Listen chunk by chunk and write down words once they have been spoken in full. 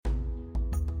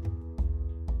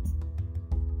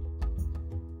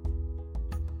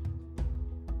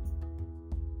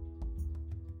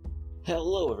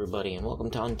Hello everybody and welcome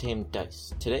to Untamed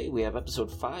Dice. Today we have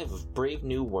episode 5 of Brave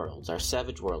New Worlds, our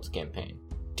Savage Worlds campaign.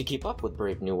 To keep up with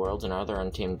Brave New Worlds and other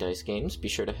Untamed Dice games, be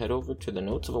sure to head over to the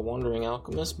Notes of a Wandering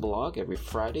Alchemist blog every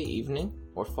Friday evening,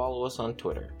 or follow us on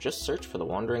Twitter. Just search for The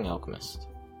Wandering Alchemist.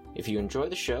 If you enjoy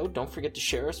the show, don't forget to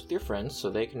share us with your friends so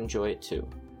they can enjoy it too.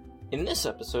 In this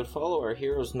episode, follow our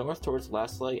heroes north towards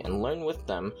Lastlight and learn with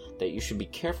them that you should be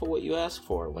careful what you ask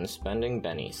for when spending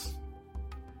bennies.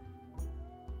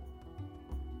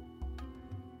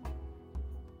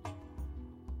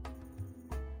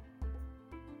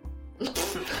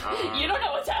 You don't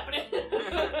know what's happening,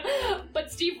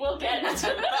 but Steve will get it.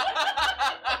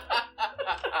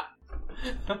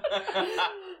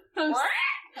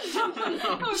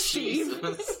 Oh,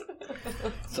 Jesus.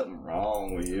 Something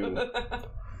wrong with you.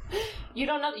 You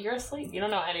don't know. You're asleep. You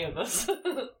don't know any of this.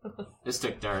 This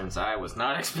took turns I was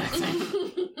not expecting.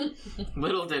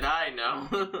 Little did I know.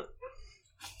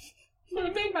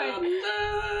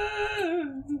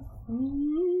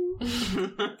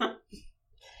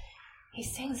 He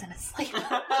sings in his sleep.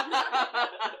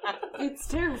 It's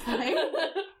terrifying.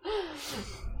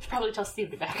 Should probably tell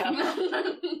Steve to back up.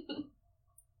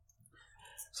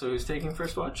 So who's taking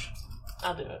first watch?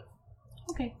 I'll do it.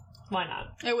 Okay. Why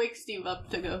not? I wake Steve up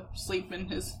to go sleep in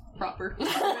his proper.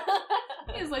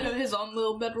 He's like his own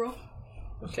little bedroll.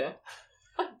 Okay.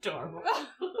 Adorable.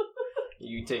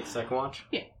 You take second watch?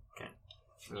 Yeah. Okay.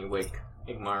 And you wake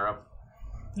Igmar up.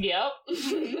 Yep.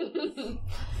 It's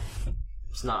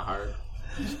not hard.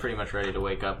 He's pretty much ready to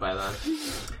wake up by then.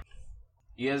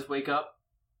 You guys wake up.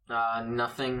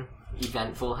 Nothing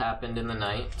eventful happened in the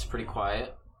night. It's pretty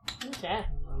quiet. Okay.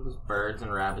 There's birds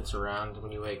and rabbits around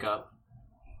when you wake up.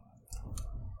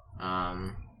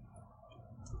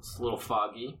 It's a little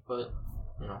foggy, but,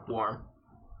 warm.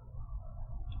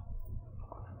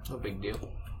 No big deal.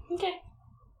 Okay.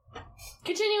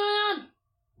 Continuing on.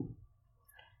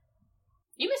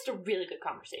 You missed a really good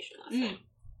conversation last night.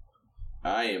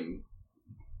 I am...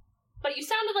 But you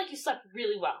sounded like you slept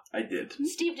really well. I did.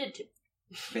 Steve did too.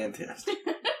 Fantastic.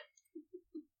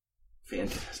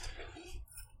 Fantastic.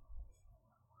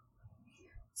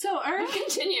 So,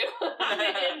 Continue.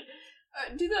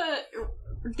 do the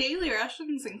daily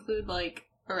rations include, like,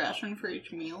 a ration for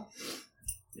each meal?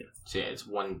 Yeah. So yeah, it's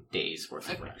 1 day's worth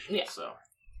of rations. Yeah. So.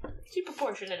 If you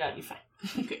proportion it out, you're fine.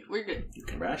 Okay, we're good. You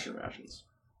can ration rations.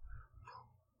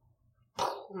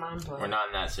 Come on, boy. We're not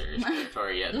in that serious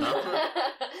territory yet, though.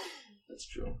 That's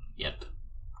true. Yep.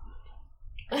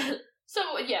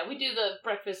 So, yeah, we do the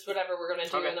breakfast, whatever we're going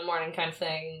to do in the morning kind of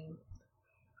thing.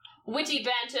 Witty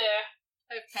banter.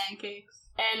 I have pancakes.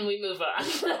 And we move on.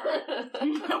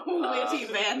 Witty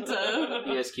banter.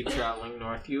 You guys keep traveling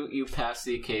north. You pass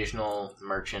the occasional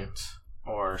merchant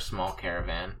or small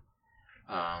caravan.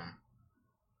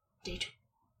 Day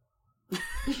 2.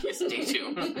 It's day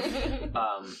 2.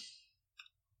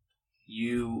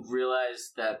 You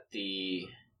realize that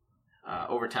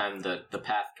over time the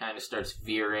path kind of starts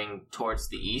veering towards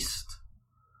the east.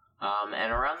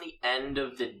 And around the end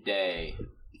of the day,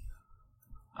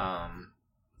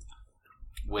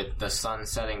 with the sun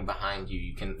setting behind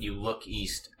you, you look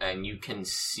east and you can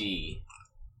see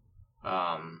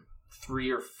 3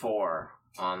 or 4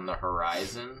 on the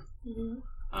horizon. Mm-hmm.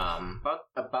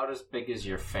 About as big as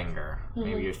your finger,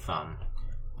 maybe your thumb,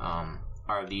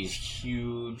 are these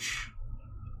huge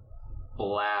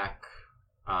black,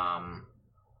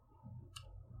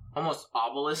 almost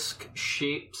obelisk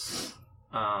shapes,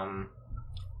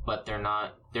 but they're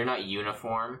not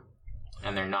uniform,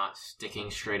 and they're not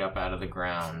sticking straight up out of the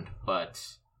ground,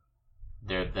 but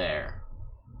they're there.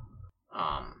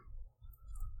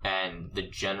 And the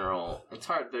general... It's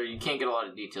hard, you can't get a lot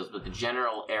of details, but the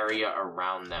general area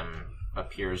around them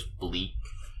appears bleak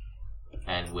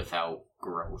and without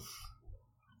growth.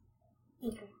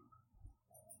 Okay.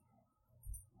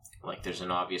 Like there's an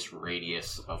obvious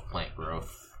radius of plant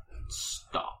growth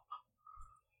stop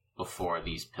before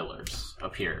these pillars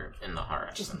appear in the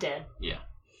horizon. Just dead. Yeah.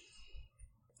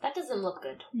 That doesn't look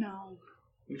good. No.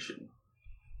 We should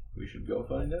go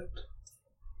find out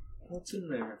what's in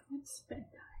there. It's bedtime.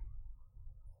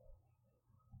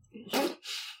 We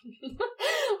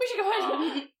should go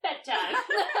find bedtime.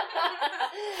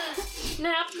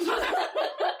 Nap.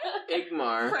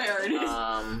 Igmar. Priorities.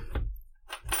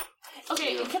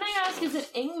 Okay, can I ask, is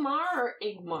it Ingmar or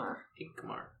Igmar?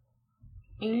 Igmar.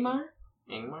 Ingmar?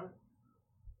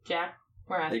 Jack?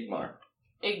 Where at? Igmar.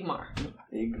 Igmar.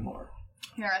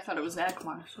 Here, I thought it was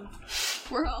Akmar, so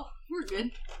we're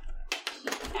good.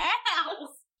 Ow!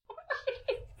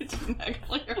 It didn't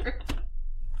actually hurt.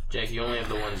 Jack, you only have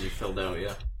the ones you filled out,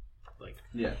 yeah?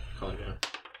 Yeah. Call it down.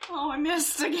 Oh, I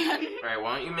missed again. Alright,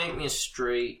 why don't you make me a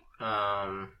straight,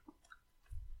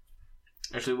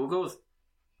 Actually, we'll go with...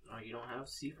 Oh, you don't have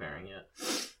seafaring yet.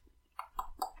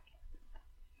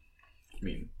 I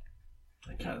mean,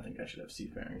 I kind of think I should have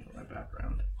seafaring for my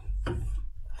background.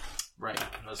 Right,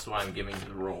 that's why I'm giving you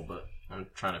the roll, but I'm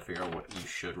trying to figure out what you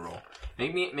should roll.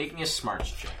 Make me a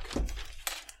smarts check.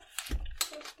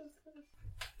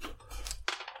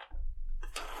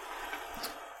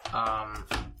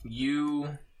 You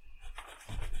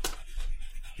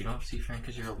don't have seafaring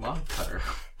because you're a log cutter.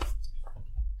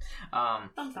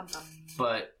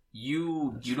 But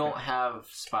you don't have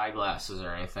spy glasses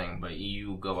or anything, but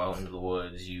you go out into the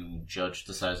woods, you judge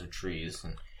the size of trees,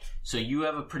 and so you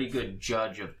have a pretty good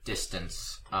judge of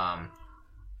distance.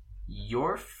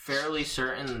 You're fairly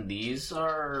certain these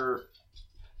are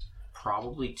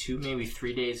probably 2, maybe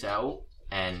 3 days out,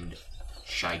 and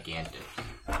gigantic,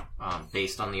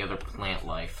 based on the other plant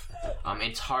life.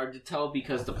 It's hard to tell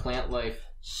because the plant life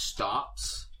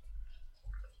stops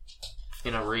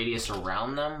in a radius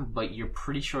around them, but you're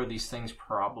pretty sure these things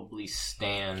probably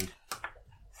stand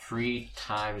 3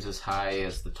 times as high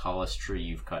as the tallest tree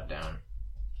you've cut down,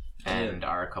 and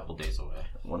are a couple days away.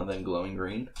 One of them glowing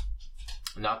green?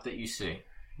 Not that you see.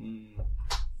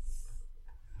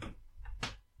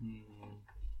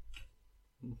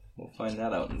 We'll find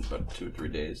that out in about 2 or 3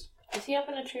 days. Is he up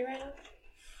in a tree right now?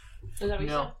 Is that what you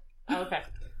No. said? Oh, okay.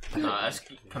 That's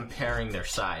comparing their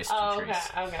size to trees.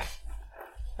 Okay. I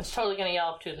was totally gonna yell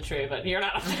up to the tree, but you're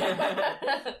not up there.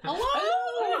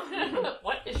 Hello!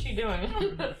 What is she doing?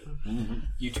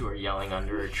 You two are yelling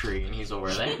under a tree, and he's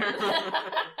over there.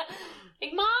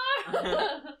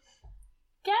 Igmar!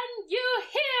 Can you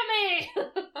hear me?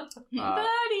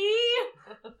 Buddy!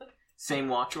 Same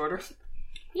watch order?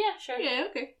 Yeah, sure. Yeah,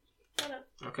 okay.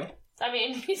 Okay. I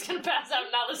mean, he's gonna pass out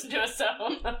and not listen to us, so...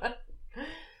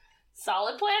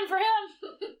 Solid plan for him.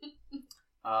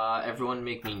 Everyone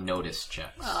make me notice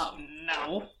checks. Oh,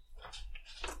 no.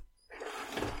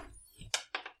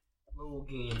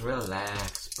 Logan,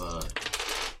 relax, bud.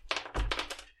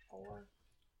 4.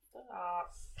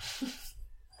 Stop.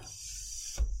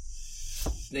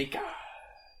 Snake.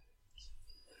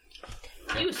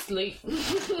 You sleep.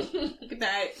 Good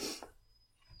night.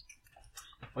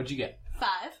 What'd you get? 5.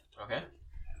 Okay.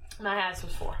 My ass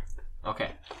was 4.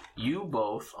 Okay. You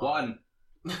both... 1.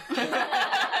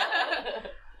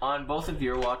 On both of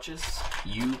your watches,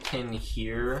 you can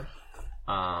hear,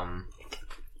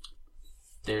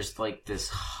 there's like this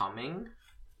humming.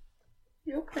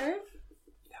 You okay?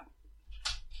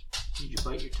 Did you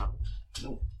bite your tongue?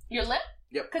 No. Your lip?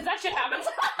 Yep. Because that shit happens.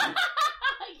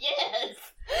 Yes!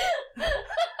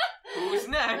 Who's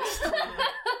next?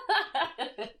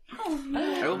 Oh, no.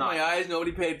 I opened my eyes,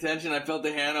 nobody paid attention, I felt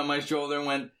a hand on my shoulder and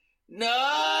went, no!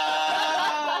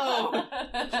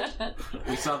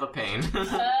 We saw the pain.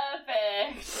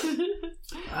 Perfect.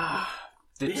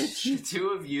 The two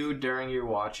of you during your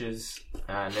watches,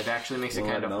 and it actually makes it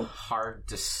kind of hard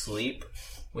to sleep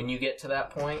when you get to that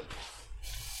point,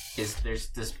 is there's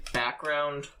this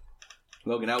background...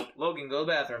 Logan, out. Logan, go to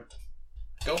the bathroom.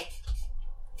 Go.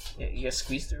 Yeah, you gotta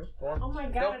squeeze through. Go on. Oh my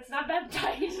god, Go. it's not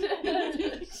baptized.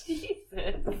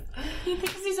 Jesus. He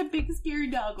thinks he's a big scary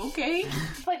dog, okay?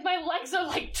 Like, my legs are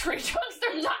like tree trunks,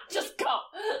 they're not just go.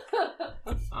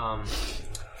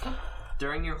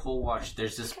 During your whole watch,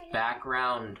 there's this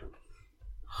background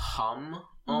hum,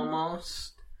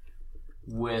 almost,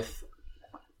 with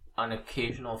an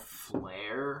occasional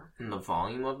flare in the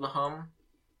volume of the hum.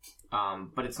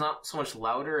 But it's not so much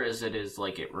louder as it is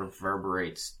like it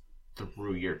reverberates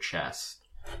through your chest.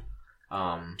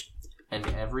 And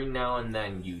every now and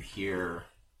then you hear,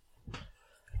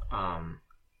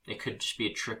 it could just be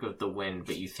a trick of the wind,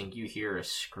 but you think you hear a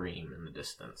scream in the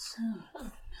distance.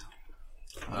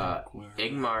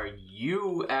 Igmar,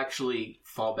 you actually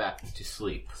fall back to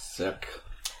sleep. Sick.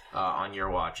 On your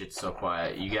watch. It's so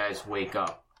quiet. You guys wake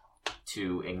up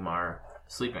to Igmar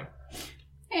sleeping.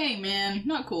 Hey, man.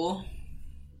 Not cool.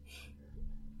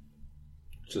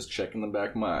 Just checking the back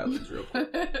of my eyelids real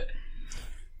quick.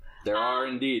 There are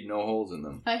indeed no holes in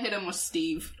them. I hit him with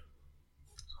Steve.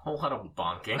 A whole lot of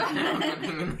bonking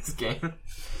happening in this game.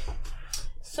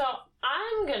 So,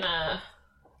 I'm gonna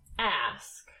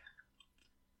ask.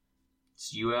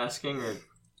 It's you asking, or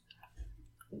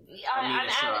I'm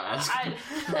asking?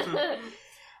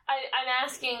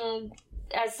 asking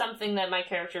as something that my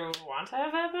character would want to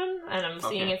have happen, and I'm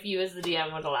seeing Okay. if you as the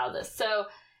DM would allow this. So,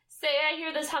 say I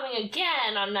hear this humming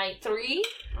again on night 3,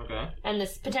 Okay. and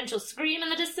this potential scream in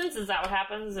the distance. Is that what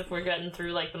happens if we're getting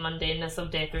through, like, the mundaneness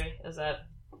of day 3? Is that...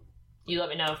 You let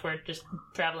me know if we're just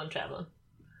traveling. You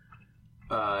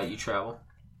travel.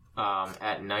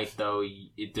 At night, though,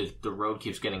 the road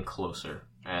keeps getting closer,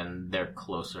 and they're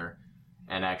closer.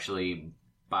 And actually,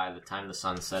 by the time the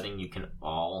sun's setting, you can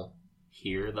all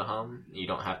hear the hum. You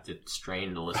don't have to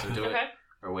strain to listen to it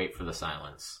or wait for the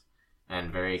silence.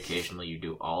 And very occasionally, you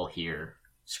do all hear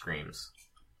screams.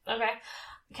 Okay.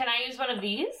 Can I use one of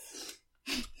these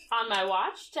on my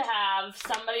watch to have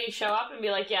somebody show up and be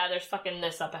like, yeah, there's fucking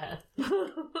this up ahead?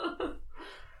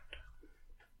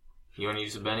 You want to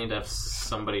use a Benny to have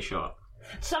somebody show up?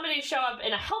 Somebody show up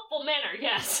in a helpful manner,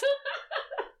 yes.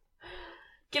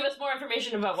 Give us more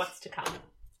information about what's to come.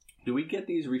 Do we get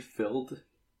these refilled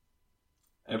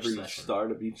every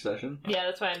start of each session? Yeah,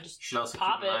 that's why I'm just You should also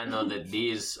keep in mind, though, that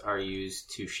these are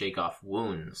used to shake off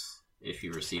wounds if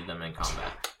you receive them in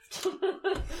combat.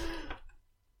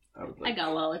 I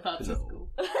got lollipops at school.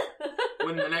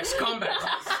 When the next combat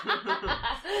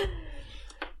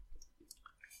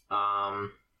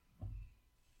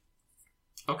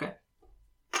Okay.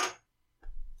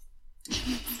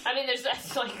 I mean, there's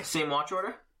like... Same watch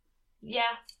order? Yeah.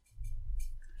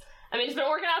 I mean, it's been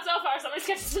working out so far. Somebody's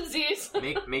got some disease.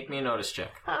 Make me a notice check.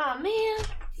 Aw, man.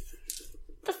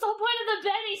 That's the whole point of the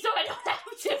Benny, so I don't have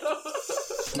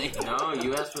to. No,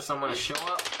 you asked for someone to show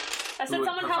up. I said who would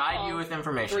someone provide helpful. you with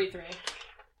information. 3-3.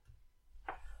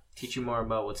 Teach you more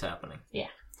about what's happening. Yeah.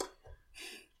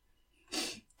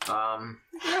 No.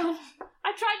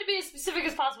 I tried to be as specific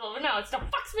as possible, but no, it still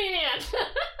fucks me in the end.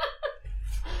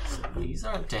 So these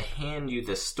aren't to hand you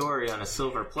the story on a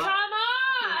silver platter. Come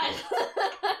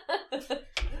on!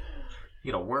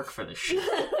 You gotta work for this shit.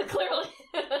 Clearly.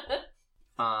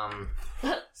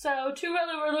 So,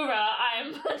 Turaluralura,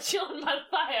 I'm chilling by the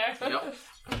fire. Yep.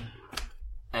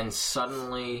 And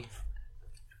suddenly,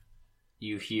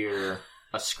 you hear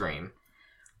a scream.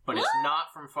 But it's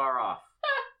not from far off.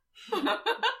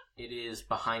 It is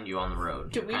behind you on the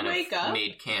road. Did we wake up?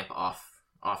 Made camp off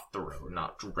the road,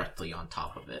 not directly on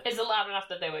top of it. Is it loud enough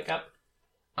that they wake up?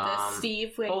 Does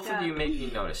Steve wake up? Both of you make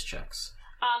me notice checks.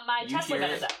 My You Tesla hear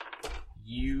gun is it. up.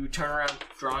 You turn around,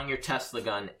 drawing your Tesla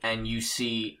gun, and you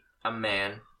see a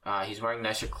man. He's wearing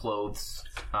nicer clothes.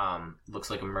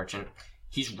 Looks like a merchant.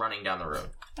 He's running down the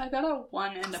road. I got a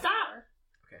 1 and a 4.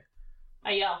 Okay.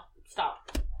 I yell,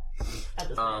 stop. At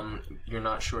this man. You're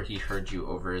not sure he heard you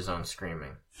over his own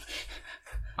screaming.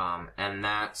 And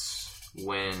that's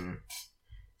when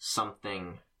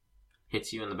something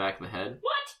hits you in the back of the head.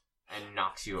 What? And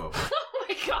knocks you over. Oh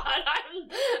my god,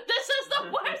 this is the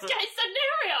worst case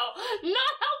scenario!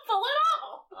 Not helpful at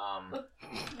all!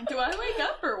 Do I wake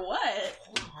up or what?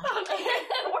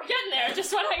 We're getting there,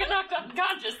 just when I get knocked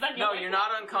unconscious, then No, you're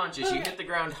not unconscious. You hit the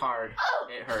ground hard.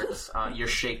 It hurts. You're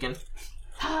shaken.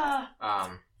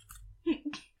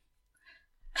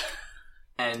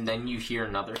 And then you hear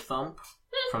another thump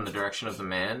from the direction of the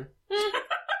man.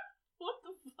 What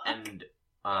the fuck?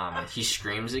 And he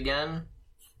screams again,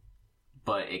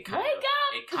 but it kind Wake up!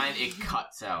 it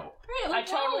cuts out. Right, I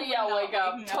totally yell, wake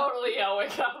up. Totally yell,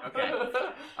 wake up. Okay.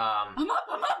 I'm up.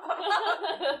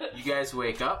 You guys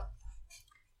wake up.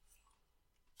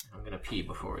 I'm gonna pee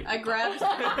before we. I grabbed.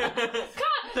 God, no,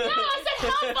 I said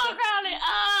help around it!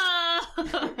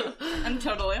 I'm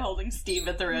totally holding Steve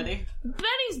at the ready.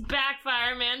 Benny's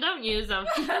backfire, man. Don't use them.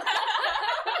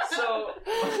 So,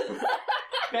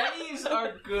 bennies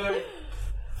are good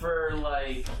for,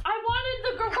 like... I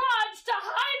wanted the garage to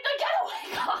hide the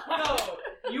getaway car! No,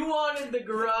 you wanted the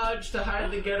garage to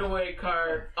hide the getaway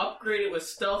car, upgrade it with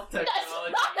stealth technology, That's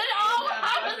not at all what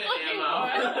I was and looking have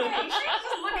weapon ammo. She's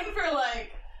just looking for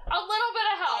like a little bit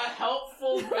of A help.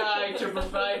 helpful guy to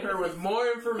provide her with more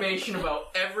information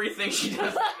about everything she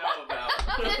doesn't know about.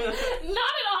 Not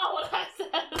at all what I said.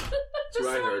 just what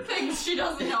I some heard. things she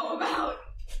doesn't know about.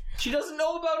 She doesn't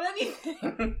know about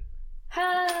anything.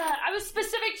 I was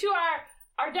specific to our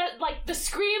like the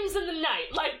screams in the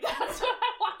night. Like that's what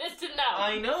I wanted to know.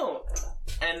 I know.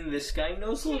 And this guy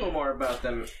knows a little more about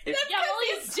them. Yeah, well,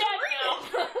 he's dead now.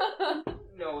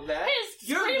 Know that? His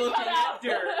You're scream looking cut out.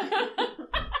 after.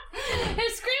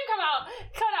 His scream cut out.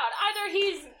 Either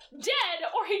he's dead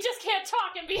or he just can't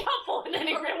talk and be helpful in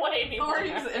any real way anymore. Or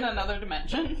he's in another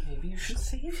dimension. Maybe you should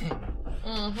save him.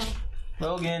 Mm-hmm.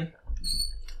 Logan.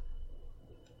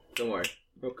 Don't worry.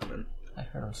 He'll come in. I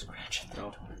heard him scratching the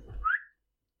No. door.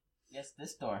 Yes,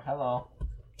 this door. Hello.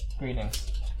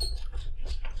 Greetings.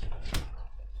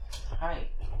 Hi.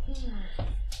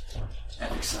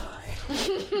 XI.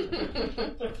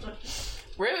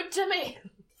 Rude to me.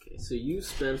 Okay, so you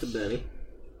spent a Benny.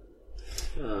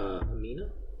 Amino?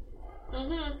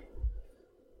 Mm-hmm.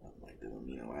 Like the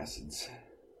amino acids.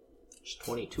 There's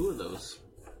 22 of those.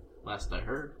 Last I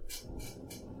heard.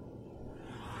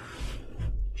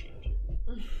 Change it.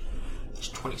 was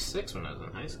 26 when I was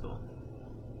in high school.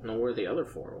 I don't know where the other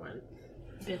 4 went.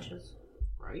 Bitches.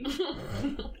 Right?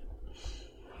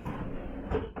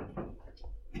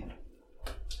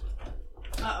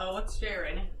 Uh-oh, what's Jay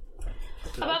writing?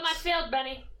 How about my failed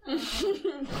Benny? Right,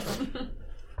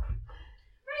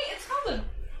 it's called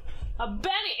A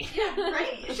Benny!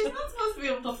 right? She's not supposed to be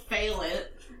able to fail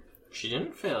it. She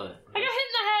didn't fail it. I got hit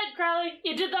in the head, Crowley.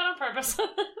 You did that on purpose.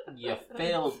 You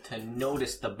failed to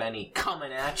notice the Benny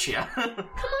coming at you. Come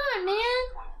on, man.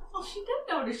 Well, she did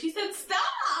notice. She said, stop!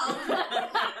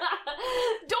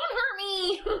 Don't hurt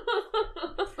me!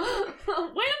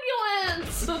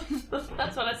 Ambulance!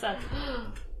 That's what I said.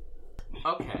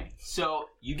 Okay, so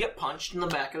you get punched in the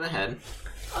back of the head.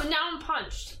 Oh, now I'm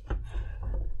punched.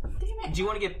 Do you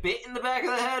want to get bit in the back of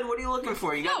the head? What are you looking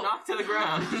for? You got No. knocked to the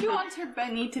ground. She wants her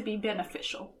Benny to be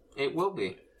beneficial. It will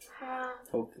be.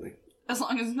 Hopefully. As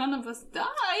long as none of us die,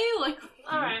 like...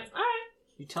 Alright.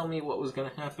 You tell me what was going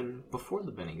to happen before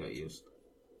the Benny got used.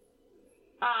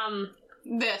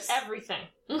 This. Everything.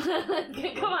 Come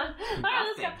on. Alright,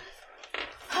 let's go.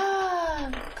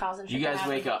 Causing shit You guys to happen.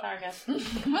 wake up. Sorry, guys.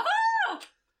 Ah!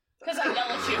 Because I yell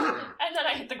at you, and then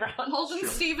I hit the ground. Holding Sure.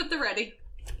 Steve at the ready.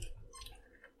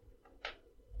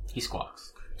 He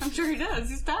squawks. I'm sure he does.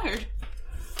 He's tired.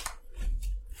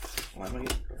 Why am I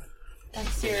getting...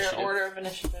 That's your Initiative. order of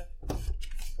initiative.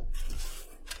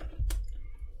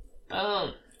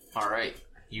 Boom. Alright.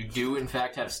 You do, in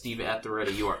fact, have Steve at the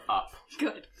ready. You are up.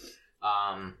 Good.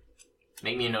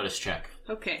 Make me a notice check.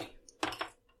 Okay.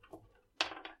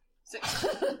 6.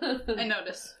 I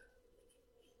notice.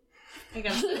 I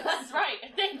got 6. That's right.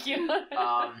 Thank you.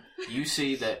 You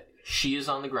see that she is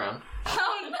on the ground,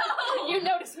 Oh no! You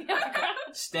noticed me on the ground.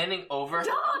 standing over...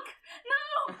 Doc!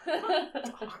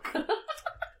 No!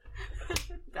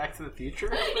 Back to the Future?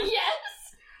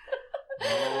 Yes!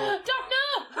 No, Don't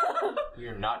know!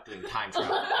 you're not doing time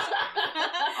travel.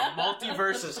 A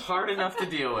multiverse is hard enough to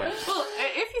deal with. Well,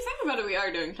 if you think about it, we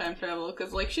are doing time travel,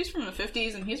 because, like, she's from the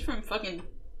 50s and he's from fucking...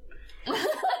 The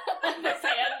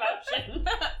sad motion.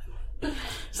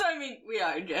 So, I mean, we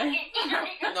are, Jay.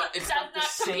 No, it's Does not the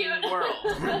same compute.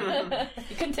 world.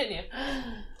 Continue.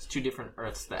 It's 2 different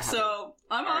Earths that happen. So,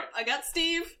 I'm All up. right. I got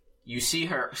Steve. You see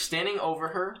her, standing over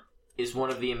her is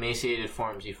one of the emaciated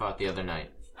forms you fought the other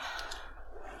night.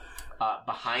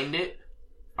 Behind it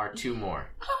are 2 more.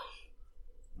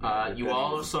 You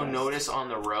also notice on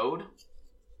the road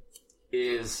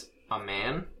is a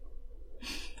man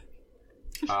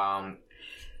on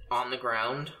the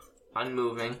ground,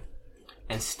 unmoving,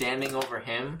 and standing over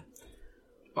him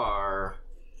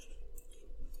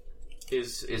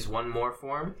is one more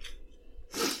form.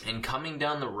 And coming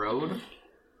down the road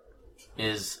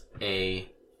is a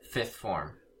 5th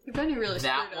form. You're Benny really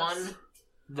That screwed us. one,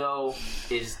 though,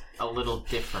 is a little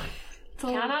different. It's a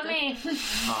little Count on me.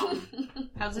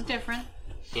 How's it different?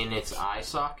 In its eye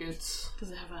sockets.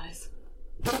 Does it have eyes?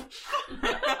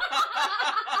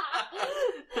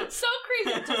 So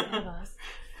creepy.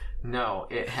 No,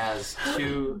 it has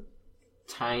 2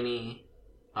 tiny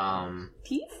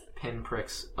Teeth?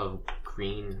 pinpricks of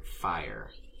green fire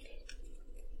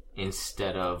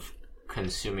instead of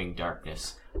consuming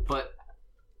darkness. But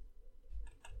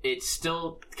it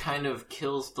still kind of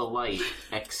kills the light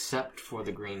except for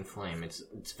the green flame.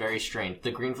 It's very strange.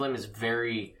 The green flame is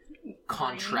very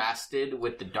contrasted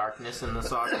with the darkness in the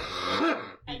socket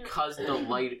because the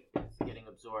light is getting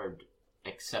absorbed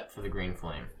except for the green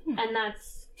flame. And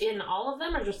that's in all of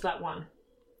them, or just that one?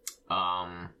 You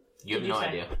have Did you no say?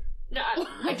 idea. No,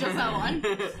 Just that one?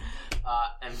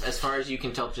 And as far as you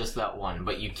can tell, just that one,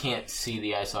 but you can't see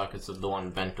the eye sockets of the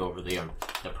one bent over the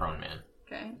prone man.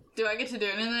 Okay. Do I get to do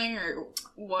anything, or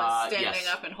was standing yes.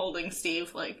 up and holding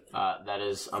Steve, like... That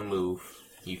is a move.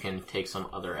 You can take some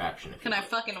other action if Can you I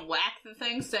fucking whack the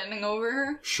thing standing over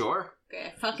her? Sure. Okay,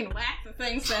 I fucking whack the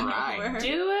thing standing Try. over her.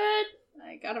 do it.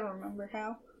 I gotta remember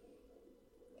how.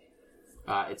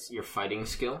 It's your fighting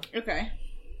skill, Okay,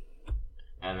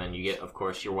 and then you get, of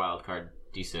course, your wild card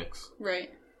d6, right.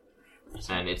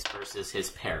 and it's versus his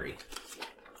parry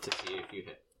to see if you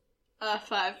hit.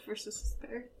 5 versus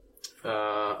spare.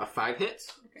 A 5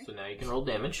 hits, Okay. so now you can roll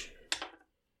damage.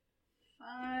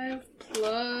 5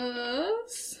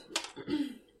 plus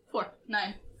 4.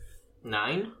 9.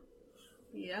 9?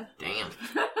 Yeah. Damn.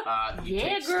 You Yeah,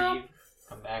 take girl. Steve,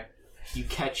 come back. You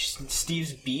catch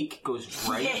Steve's beak, goes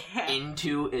right Yeah.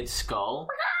 into its skull.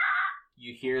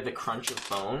 You hear the crunch of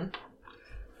bone.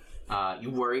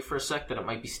 You worry for a sec that it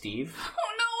might be Steve,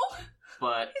 Oh no!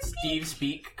 but Steve's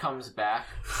beak comes back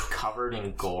covered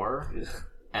in gore,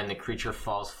 and the creature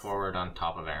falls forward on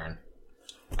top of Aaron.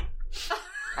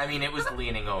 I mean, it was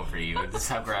leaning over you. This is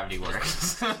how gravity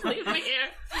works. Leave me here.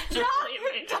 Just leave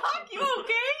me. Doc, you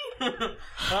okay?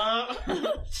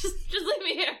 Just leave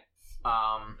me here.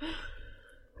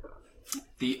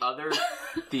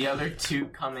 The other two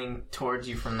coming towards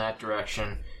you from that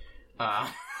direction,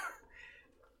 I'm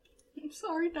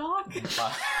sorry, Doc.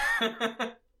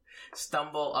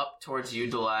 stumble up towards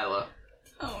you, Delilah,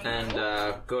 Oh, no. and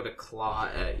go to claw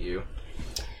at you.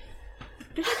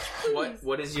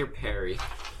 What is your parry?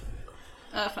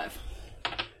 5.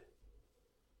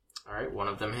 Alright, one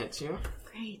of them hits you.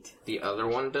 Great. The other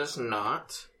one does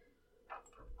not.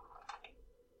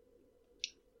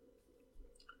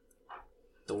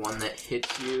 The one that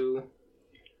hits you,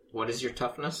 what is your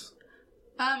toughness?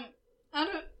 Out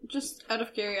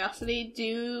of curiosity,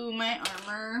 do my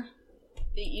armor,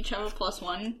 they each have a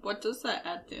 +1? What does that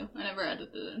add to? I never added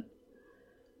it in.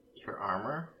 Your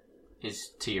armor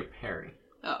is to your parry,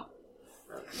 Oh.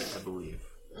 I believe.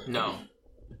 No.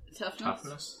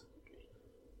 Toughness?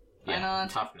 Yeah,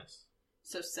 toughness.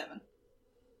 So 7.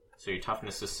 So your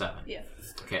toughness is 7. Yeah.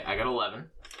 Okay, I got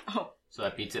 11. Oh. So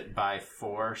that beats it by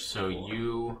 4, so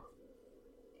you...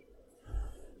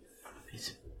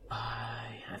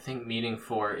 I think meeting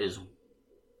 4 is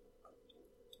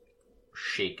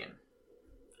shaken.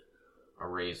 A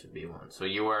raise would be 1. So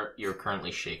you're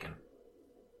currently shaken.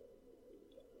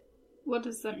 What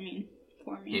does that mean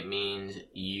for me? It means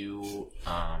you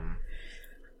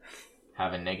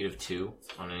have a -2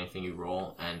 on anything you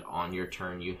roll, and on your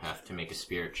turn you have to make a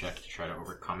spirit check to try to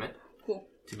overcome it. Cool.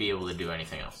 To be able to do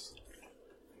anything else.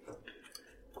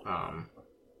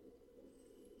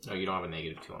 No, you don't have a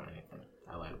 -2 on anything.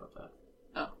 I lied about that.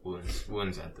 Oh.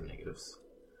 Wounds at the negatives.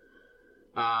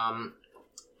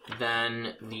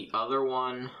 Then the other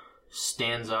one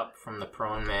stands up from the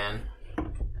prone man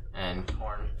and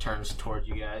turns towards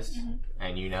you guys,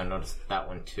 and you now notice that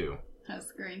one too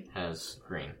Has green. has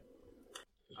green.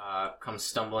 Comes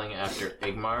stumbling after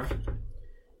Igmar.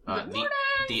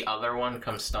 The other one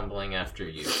comes stumbling after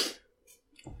you.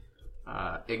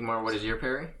 Igmar, what is your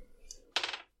parry?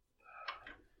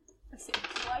 I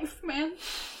saved life, man.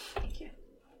 Thank you.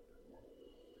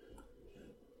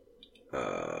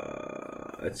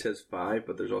 It says 5,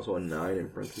 but there's also a 9 in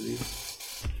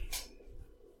parentheses.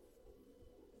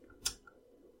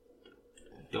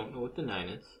 Don't know what the 9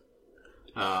 is.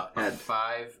 At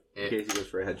 5, In case he goes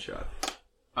for a headshot.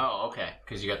 Oh, okay,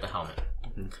 because you got the helmet.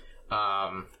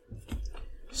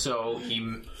 So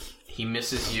he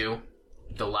misses you.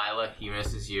 Delilah, he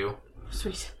misses you.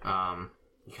 Sweet.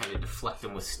 You kind of deflect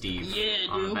him with Steve Yeah,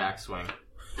 on the backswing.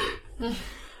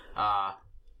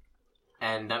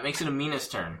 And that makes it Amina's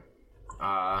turn.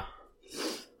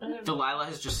 Delilah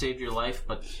has just saved your life,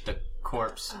 but the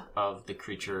corpse of the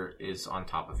creature is on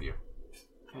top of you.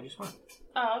 I just went.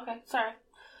 Oh, okay. Sorry.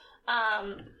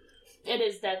 It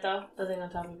is dead though. The thing on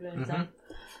top of it is dead.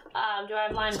 Do I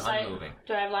have line of It's sight? unmoving.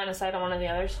 Do I have line of sight on one of the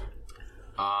others?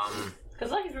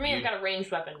 Because lucky for me, I've got a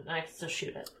ranged weapon and I can still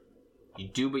shoot it. You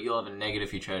do, but you'll have a negative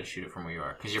if you try to shoot it from where you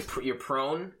are. Because you're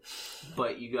prone,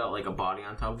 but you got like a body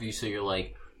on top of you, so you're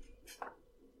like...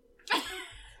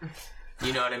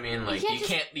 You know what I mean? Like, you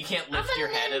can't lift your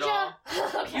head at all.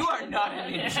 Okay. You are not a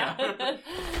ninja.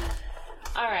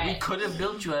 Alright. We could have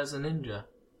built you as a ninja.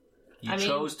 You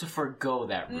chose to forgo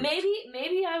that route.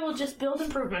 Maybe I will just build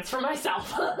improvements for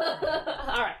myself.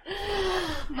 Alright.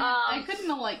 I couldn't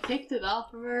have, like, kicked it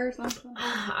off of her or something.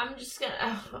 I'm just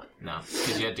gonna... No,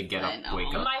 because you had to get I up, know.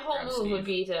 wake up. My whole grab move Steve. would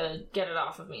be to get it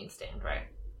off of me and stand, right?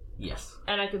 Yes.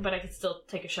 And I could still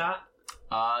take a shot.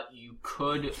 You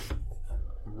could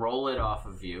roll it off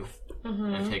of you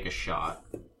and take a shot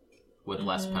with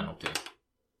less penalty.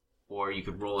 Or you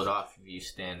could roll it off if you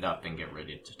stand up and get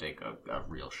ready to take a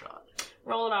real shot.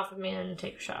 Roll it off of me and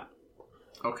take a shot.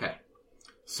 Okay.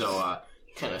 So,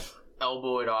 kind of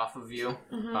elbow it off of you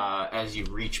as you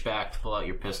reach back to pull out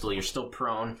your pistol. You're still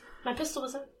prone. My pistol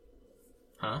was in.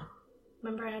 Huh?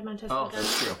 Remember I had my pistol Oh, gun?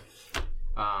 that's true.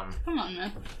 Come on,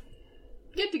 man.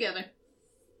 Get together.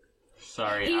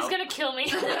 Sorry. He's gonna kill me.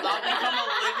 I'll become a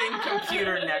living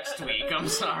computer next week. I'm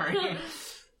sorry.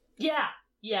 Yeah.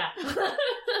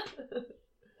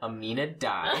 Amina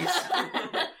dies.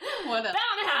 What up?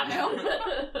 Bound to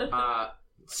happen.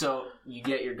 So you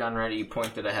get your gun ready, you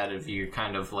point it ahead of you, you're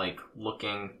kind of like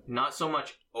looking, not so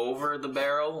much over the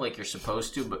barrel like you're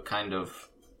supposed to, but kind of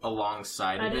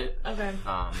alongside of it. Okay.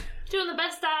 Doing the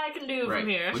best I can do from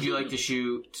here. Would you like to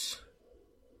shoot?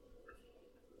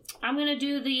 I'm gonna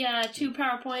do the 2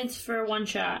 power points for 1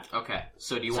 shot. Okay,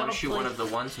 so do you want to shoot one of the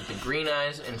ones with the green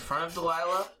eyes in front of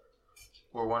Delilah?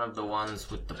 Or one of the ones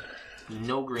with the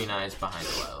no green eyes behind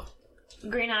Delilah?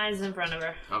 Green eyes in front of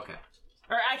her. Okay.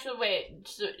 Or actually, wait.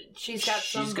 She's got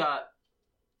some... She's got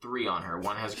 3 on her.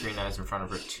 1 has green eyes in front of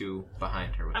her, 2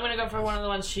 behind her. I'm gonna go for one of the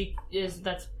ones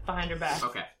that's behind her back.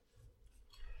 Okay.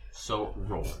 So,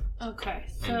 roll. Okay,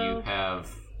 so... And you have,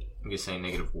 I'm going to say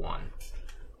 -1.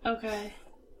 Okay.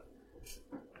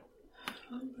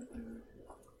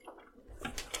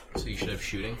 So you should have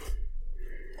shooting.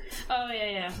 Oh,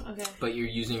 yeah, okay. But you're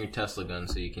using your Tesla gun,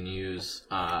 so you can use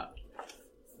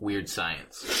weird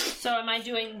science. So am I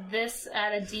doing this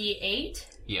at a D8?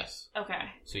 Yes.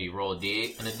 Okay. So you roll a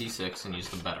D8 and a D6 and use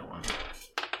the better one.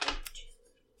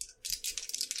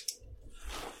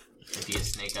 If you get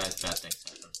snake eyes, bad things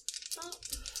happen. Oh.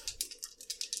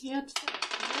 Yeah.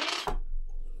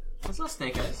 That's not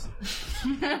snake eyes.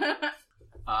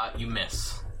 You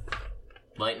miss.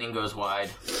 Lightning goes wide,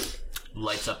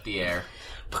 lights up the air.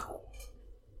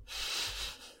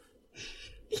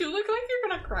 You look like you're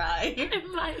gonna cry. I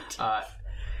might.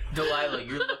 Delilah,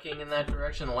 you're looking in that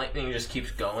direction. The lightning just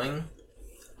keeps going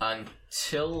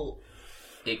until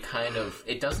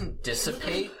it doesn't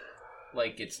dissipate.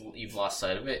 Like you've lost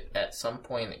sight of it. At some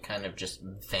point, it kind of just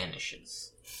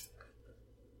vanishes.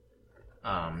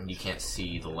 You can't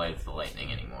see the light of the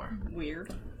lightning anymore.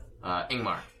 Weird.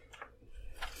 Ingmar.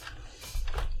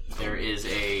 There is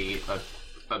a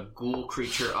ghoul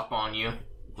creature up on you,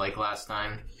 like last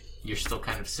time. You're still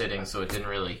kind of sitting, so it didn't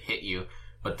really hit you.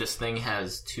 But this thing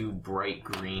has 2 bright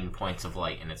green points of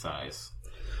light in its eyes.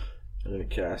 I'm going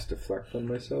to cast Deflect on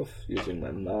myself using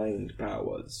my mind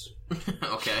powers.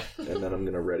 Okay. And then I'm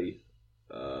going to ready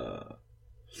for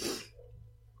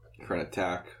an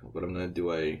attack, but I'm going to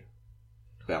do a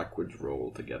backwards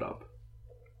roll to get up.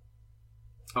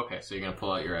 Okay, so you're going to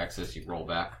pull out your axis, you roll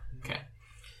back. Okay.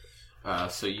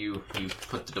 So you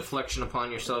put the deflection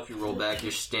upon yourself, you roll back,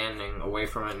 you're standing away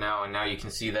from it now, and now you can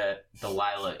see that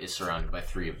Delilah is surrounded by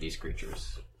 3 of these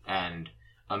creatures. And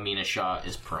Amina Shah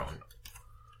is prone,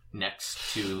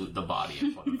 next to the body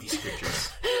of one of these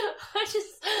creatures. I'm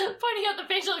just pointing out the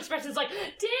facial expressions like,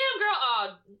 damn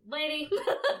girl, lady. You're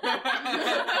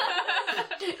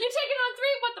taking on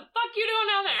 3, what the fuck you doing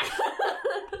down there?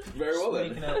 Very well then.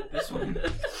 Making out this one.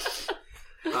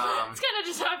 It's kind of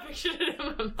just how I pictured it in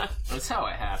my mind. That's how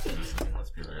it happens.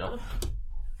 Let's be real.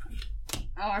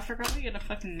 Oh, I forgot to get a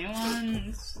fucking new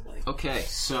one. Okay,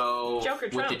 so Joker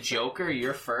with the Trump. Joker,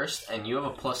 you're first, and you have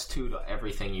a +2 to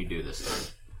everything you do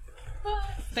this time.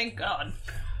 Thank God.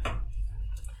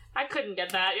 I couldn't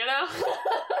get that, you know?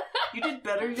 You did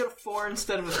better. You got a 4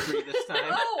 instead of a 3 this time.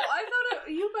 Oh, I thought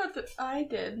you got the... I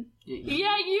did.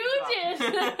 Yeah, you did.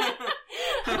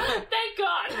 Thank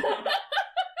God.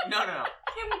 No.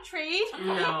 Can we trade?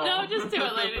 No, just do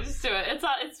it, lady. Just do it.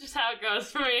 It's just how it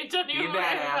goes for me. Don't even You worry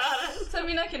badass. about it. So I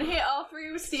mean I can hit all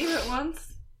 3 with Steve at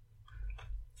once?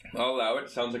 I'll allow it.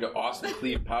 Sounds like an awesome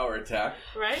clean power attack.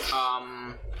 Right?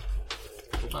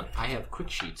 Hold on. I have quick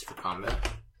sheets for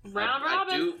combat. Round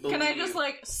robin. I do Can I believe- just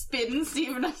like spin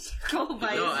Steve in a circle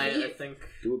by No, his I feet? think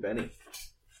Do a Benny.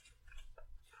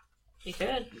 You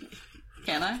could.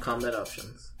 Can I? combat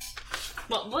options.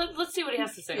 Well, let's see what he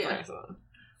has to say Yeah. first.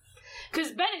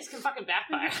 Because Benny's can fucking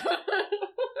backfire.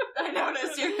 I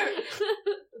noticed you're...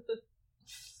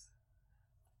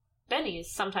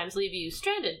 Benny's sometimes leave you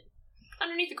stranded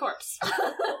underneath a corpse.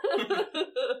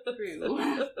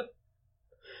 True.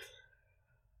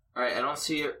 Alright, I don't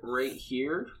see it right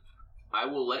here. I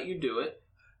will let you do it.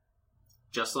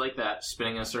 Just like that,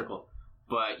 spinning in a circle.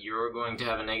 But you're going to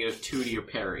have a -2 to your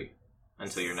parry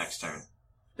until your next turn.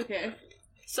 Okay.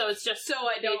 So it's just So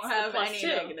I don't it's the have +2. any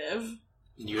negative.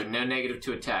 You have no negative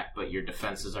to attack, but your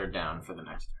defenses are down for the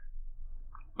next turn.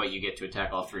 But you get to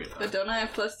attack all 3 of them. But don't I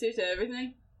have +2 to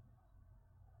everything?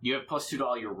 You have +2 to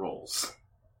all your rolls.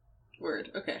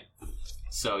 Word. Okay.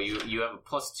 So you have a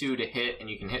 +2 to hit, and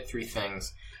you can hit 3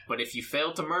 things. But if you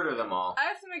fail to murder them all... I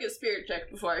have to make a spirit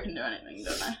check before I can do anything,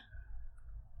 don't I?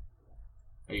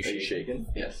 Are you Are you shaking?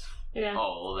 Yes. Yeah.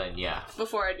 Oh, well then, yeah.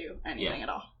 Before I do anything at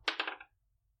all.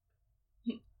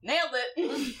 Nailed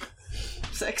it!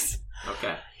 6.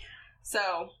 Okay.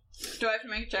 So, do I have to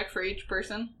make a check for each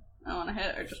person I want to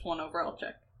hit, or just one overall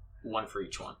check? 1 for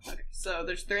each one. Okay, so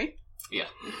there's 3? Yeah.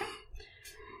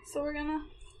 So we're gonna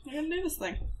do this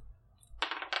thing.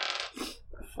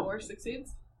 4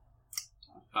 succeeds?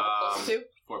 4+2?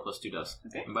 4 + 2 does.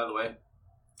 Okay. And by the way,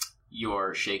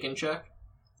 your shaken check,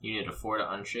 you need a 4 to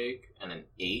unshake and an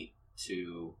 8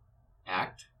 to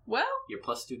act. Well, Your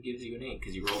 +2 gives you an 8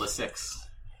 because you rolled a 6.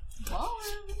 well.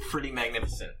 Pretty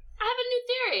magnificent. I have a new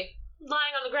theory.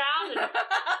 Lying on the ground and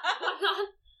whatnot.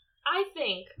 I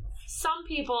think some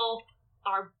people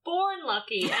are born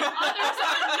lucky and others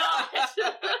are not.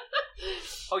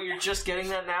 Oh, you're just getting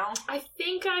that now? I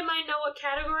think I might know what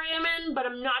category I'm in, but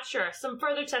I'm not sure. Some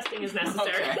further testing is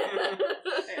necessary.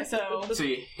 Okay, so So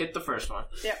you hit the first one.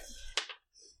 yep.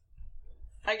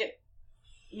 I get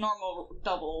normal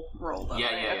double roll though. Yeah,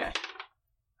 right? yeah, okay. yeah.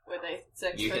 With a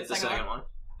 6 You for hit the second one.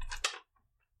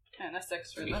 And a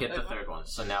 6 for You the hit the third third one.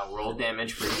 So now roll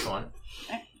damage for each one.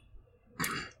 Okay.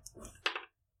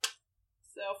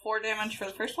 So 4 damage for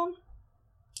the first one?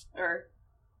 Or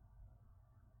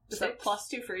is that 6? plus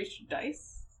 2 for each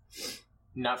dice?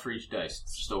 Not for each dice,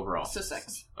 just overall. So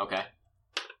 6. Okay.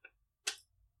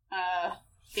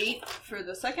 8 for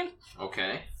the second,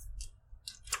 Okay.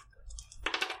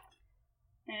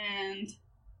 and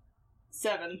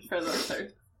 7 for the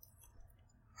third.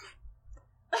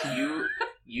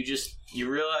 You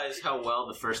realize how well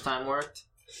the first time worked,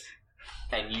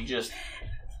 and you just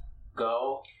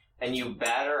go and you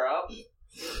batter up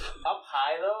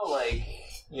high though, like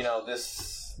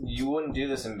this. You wouldn't do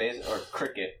this in base or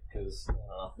cricket because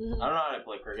I don't know how to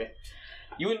play cricket.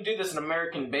 You wouldn't do this in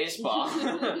American baseball.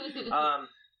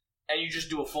 And you just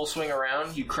do a full swing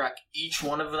around. You crack each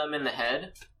one of them in the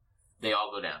head. They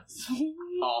all go down.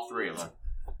 All 3 of them.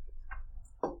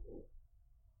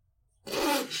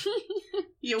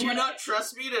 You Do you wanna- not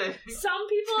trust me to? Some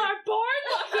people are born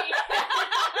lucky.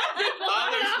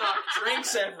 Others knock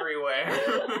drinks everywhere.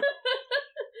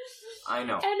 I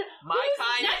know. And My who's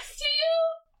kind. next to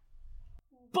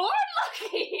you? Born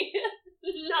lucky.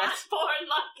 Not That's- born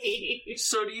lucky.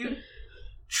 So do you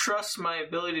trust my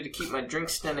ability to keep my drink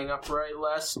standing upright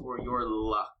less, or your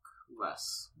luck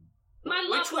less? My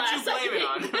Which luck would you less, I blame it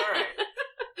on? think. All right.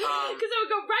 Because it would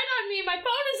go right on me. My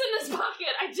phone is in this pocket.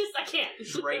 I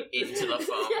can't. Right into the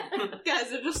phone.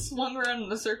 Guys, I just swung around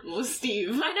in a circle with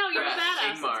Steve. I know, you're a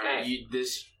badass. Ingmar, It's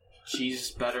great.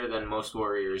 she's better than most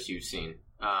warriors you've seen.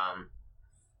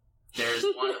 There's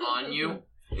one on you.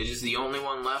 It is the only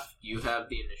one left. You have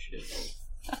the initiative.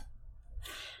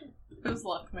 Who's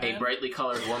luck, man? A brightly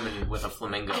colored woman with a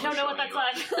flamingo. I don't know what showing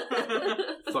that's you up.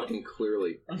 like. Fucking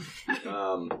clearly.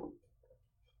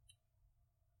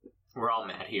 We're all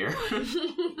mad here.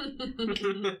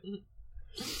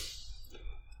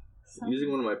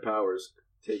 Using one of my powers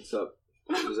takes up.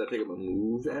 Does that take up a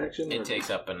move action? It takes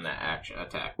up an action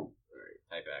attack.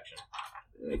 Type action.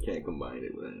 I can't combine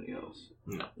it with anything else.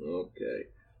 No. Okay.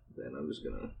 Then I'm just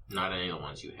gonna. Not any of the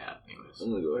ones you have, anyways.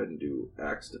 I'm gonna go ahead and do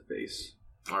axe to face.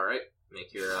 Alright,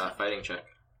 make your fighting check.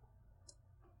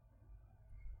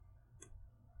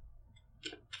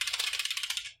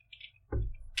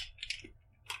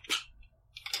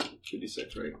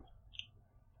 2d6, right?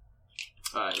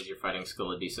 Is your fighting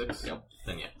skill a d6? Yep.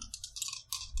 Then yeah.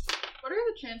 What are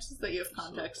the chances that you have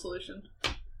contact solution?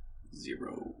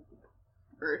 0.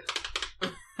 Or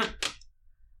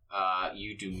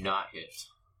You do not hit.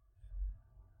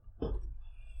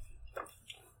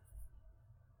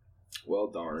 Well,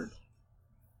 darn.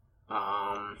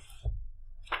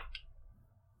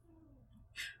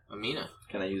 Amina.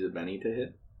 Can I use a Benny to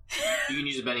hit? You can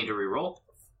use a Benny to reroll.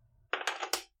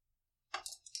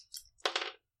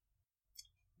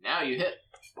 Now you hit.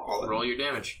 Roll your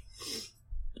damage.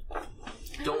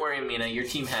 Don't worry, Amina. Your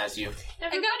team has you.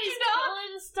 Everybody's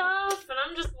killing stuff, and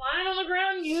I'm just lying on the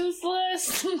ground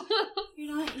useless.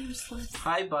 you're not useless.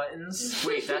 Hi, Buttons.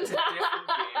 Wait, that's a different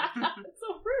game. That's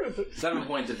so rude. 7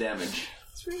 points of damage.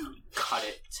 It's real. Cut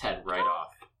its head right off.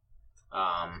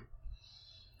 I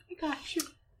got you.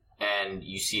 And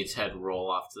you see its head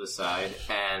roll off to the side,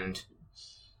 and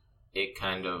it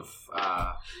kind of,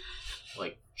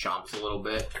 jumps a little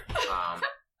bit, and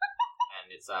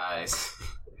its eyes,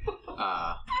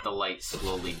 the light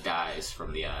slowly dies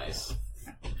from the eyes.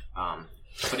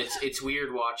 But it's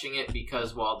weird watching it,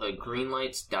 because while the green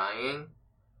light's dying,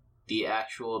 the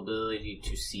actual ability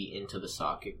to see into the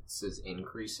sockets is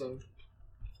increasing.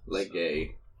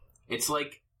 It's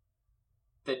like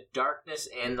the darkness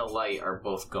and the light are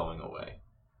both going away.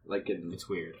 Like an It's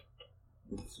weird.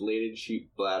 inflated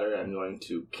sheep bladder. I'm going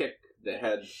to kick the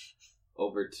head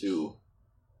over to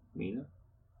Mina,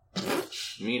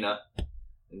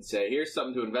 and say, "Here's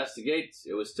something to investigate.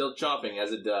 It was still chomping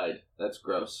as it died. That's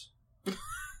gross."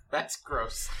 That's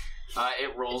gross.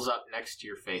 It rolls up next to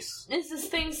your face. Is this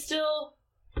thing still...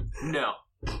 No.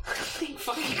 Thank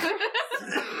fucking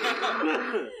goodness.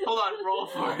 Hold on, roll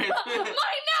for it.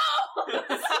 My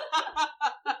nose!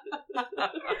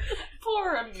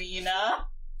 Poor Amina.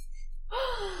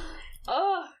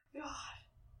 Oh, God.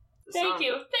 Thank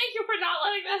you. Thank you for not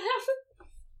letting that happen.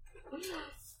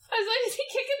 I was like, is he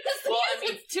kicking this thing? Well, as I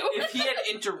mean, it's doing if he had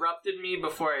interrupted me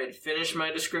before I had finished my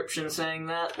description saying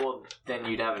that, well, then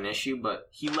you'd have an issue, but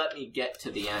he let me get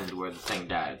to the end where the thing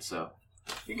died, so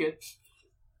you're good.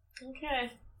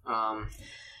 Okay.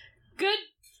 Good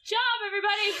job,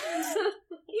 everybody!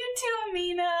 You too,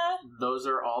 Amina. Those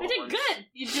are all I the did ones. good!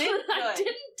 You did good. I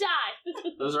didn't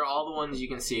die! Those are all the ones you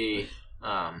can see.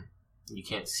 You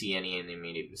can't see any in the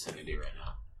immediate vicinity right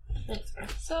now. That's fair.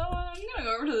 So I'm gonna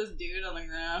go over to this dude on the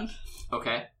ground.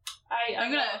 Okay.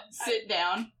 I'm gonna sit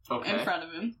down Okay. in front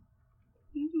of him.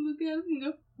 Look at him and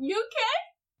go, "You okay?"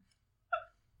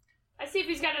 I see if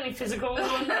he's got any physical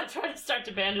wounds. I try to start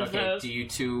to bandage Okay. those.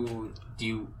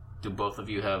 Do both of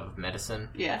you have medicine?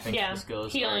 Yeah. I think Yeah. the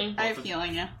skills. Healing. I have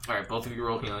healing, yeah. All right, both of you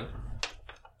roll healing.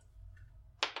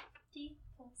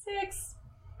 6.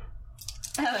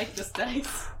 I like this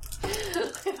dice.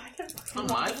 It's not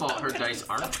my fault her dice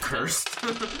aren't cursed.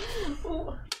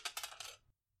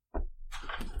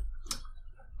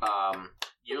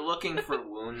 You're looking for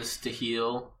wounds to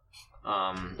heal,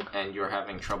 and you're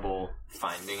having trouble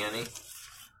finding any.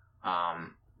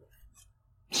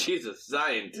 She's a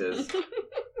scientist.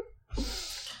 You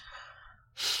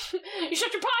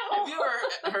shut your pie hole! Have you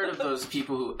ever heard of those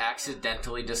people who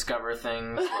accidentally discover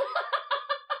things?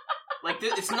 Like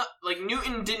it's not like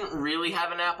Newton didn't really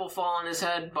have an apple fall on his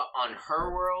head, but on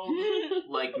her world,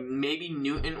 like maybe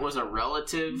Newton was a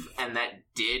relative, and that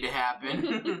did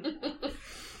happen.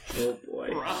 Oh boy.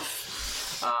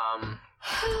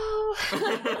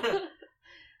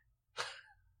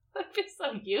 I feel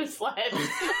so useless.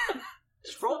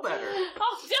 Just roll better.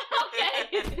 Oh, okay.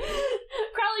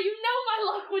 Crowley, you know my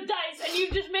luck with dice, and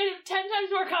you've just made it 10 times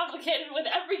more complicated with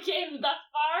every game thus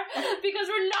far, because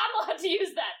we're not allowed to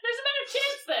use that. There's a better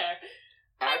chance there.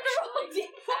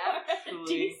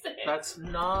 Actually, that's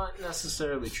not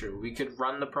necessarily true. We could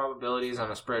run the probabilities on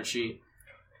a spreadsheet.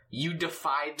 You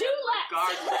defied them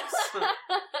regardless.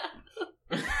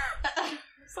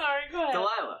 Sorry, go ahead.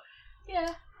 Delilah.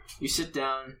 Yeah. You sit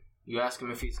down. You ask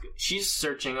him if he's good. She's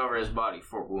searching over his body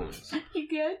for wounds. You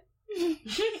good?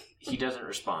 He doesn't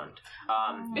respond.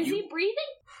 Is he breathing?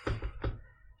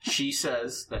 She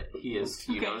says that he is.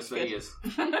 You Okay, notice that good. he is.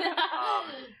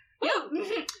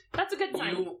 That's a good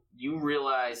sign. You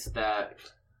realize that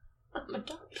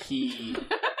he's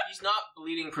not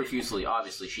bleeding profusely.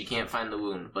 Obviously, she can't find the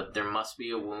wound, but there must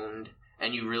be a wound,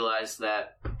 and you realize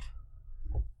that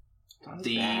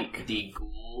the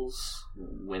ghouls,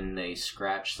 when they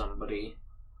scratch somebody,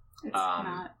 It's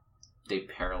not. they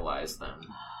paralyze them.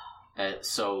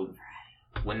 So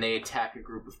when they attack a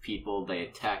group of people, they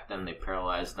attack them, they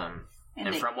paralyze them,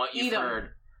 and they from what eat you've 'em.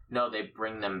 heard, no, they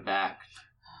bring them back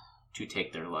to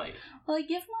take their life. Well, I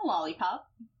give him a lollipop.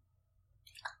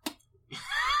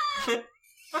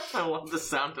 I love the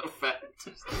sound effect.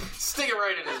 Stick it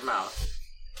right in his mouth.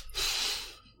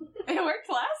 It worked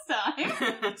last time.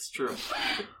 It's true.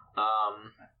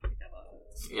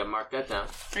 Yeah, mark that down.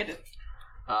 I did.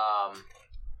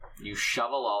 You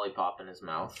shove a lollipop in his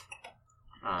mouth.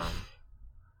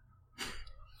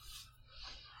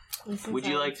 Would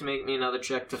you like to make me another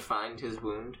check to find his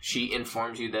wound? She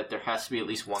informs you that there has to be at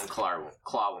least one claw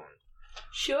wound.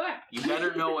 Sure. You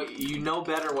better know what you know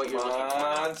better what you're looking Come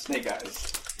for. on, Snake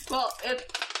Eyes. Well,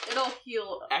 it'll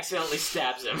heal. Accidentally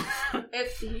stabs him.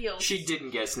 It heals. She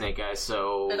didn't get snake eyes,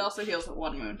 so It also heals at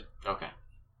one wound. okay.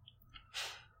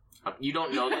 You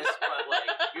don't know this, but like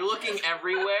you're looking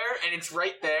everywhere and it's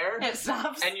right there. It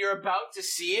stops. And you're about to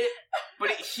see it, but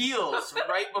it heals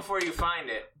right before you find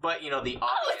it. But, you know, the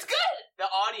audience... Oh, it's good! The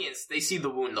audience, they see the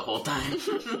wound the whole time.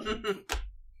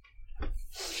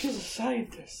 She's a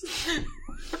scientist. I'm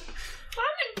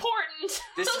important.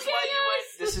 This is Okay, why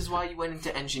guys. this is why you went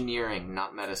into engineering,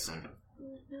 not medicine.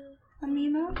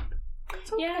 Amina,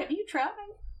 it's okay. Yeah. You tried.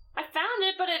 I found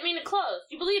it, but I mean it closed.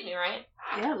 You believe me, right?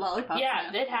 Yeah, lollipop.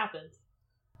 Yeah, it happened.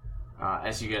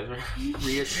 As you guys are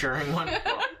reassuring one...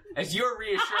 Well, as you're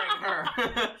reassuring her,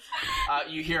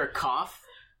 you hear a cough,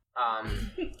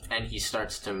 and he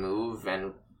starts to move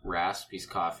and rasp. He's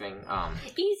coughing.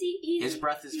 Easy. His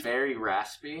breath is very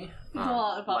raspy.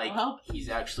 Lollipop will Like, help. he's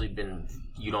actually been...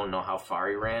 You don't know how far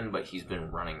he ran, but he's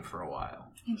been running for a while.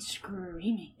 And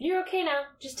screaming. You're okay now.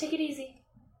 Just take it easy.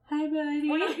 Hi, buddy.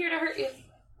 We're not here to hurt you.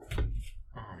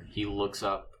 He looks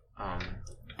up,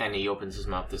 and he opens his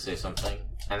mouth to say something,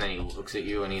 and then he looks at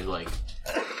you, and he's like,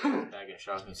 back in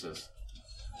shock, and he says,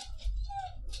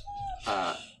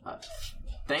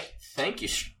 thank you,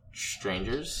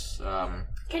 strangers.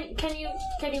 Can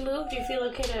you move? Do you feel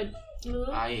okay to move?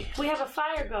 We have a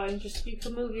fire going. Just you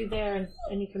can move you there,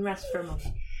 and you can rest for a moment.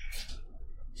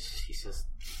 He says,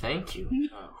 thank you.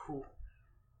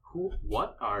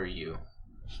 What are you?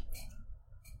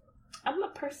 I'm a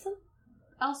person.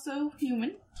 Also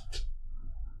human.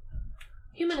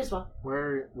 Human as well.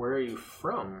 Where are you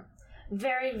from?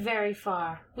 Very, very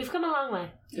far. We've come a long way.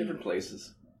 Different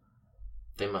places.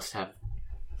 They must have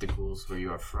the ghouls where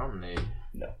you are from.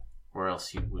 No. Or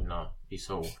else you would not be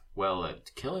so well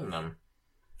at killing them.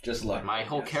 Just luck. My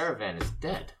whole caravan is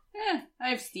dead. I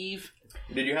have Steve.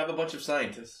 Did you have a bunch of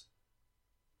scientists?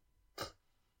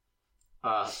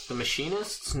 The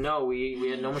machinists? No, we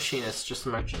had no machinists, just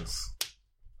merchants.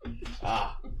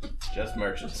 Ah, just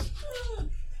merchants.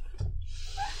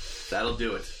 That'll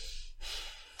do it.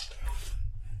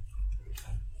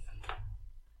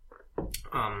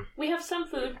 We have some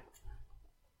food.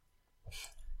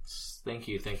 Thank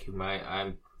you.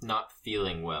 I'm not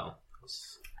feeling well.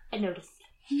 I noticed.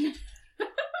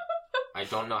 I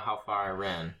don't know how far I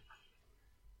ran.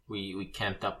 We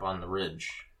camped up on the ridge.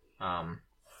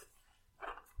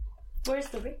 Where's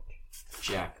the ridge?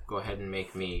 Jack, go ahead and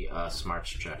make me a smarts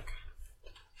check.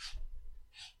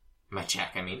 My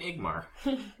Jack, I mean Igmar.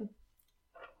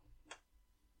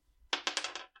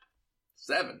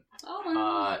 7.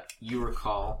 Oh, You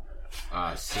recall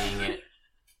seeing it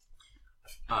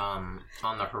on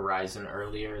the horizon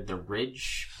earlier. The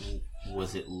ridge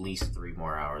was at least 3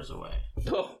 more hours away.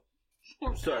 Oh,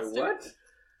 sorry, what?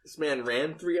 This man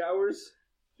ran 3 hours?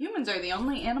 Humans are the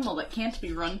only animal that can't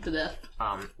be run to death.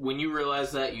 When you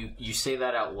realize that, you say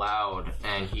that out loud,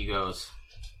 and he goes,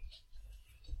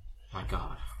 "My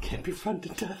God, Can't be run to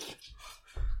death."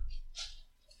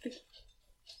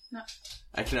 No.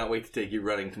 I cannot wait to take you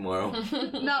running tomorrow.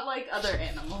 Not like other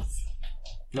animals.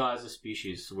 No, as a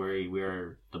species,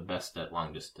 we're the best at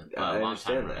long distance. I long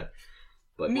understand time running. that.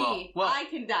 But Me, well, I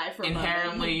can die from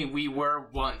Inherently, we were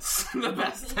once the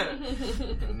best at.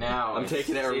 Now I'm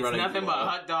taking it and it's running nothing but tomorrow.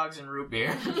 hot dogs and root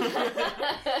beer. Things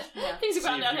have See if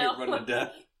gone you downhill. can run to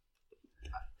death.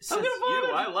 Says you,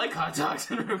 I like hot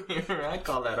dogs and root beer. I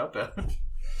call that up.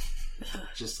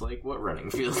 Just like what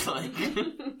running feels like.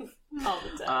 All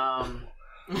the time.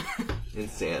 In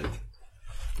sand.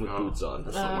 With boots on.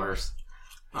 That's the worst.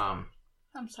 I'm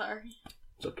sorry.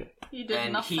 It's okay. You did And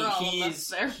enough for all of us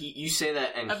there. you say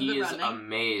that, and Of he the is running.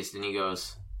 amazed, and he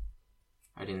goes,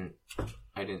 I had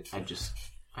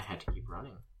to keep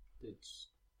running. It's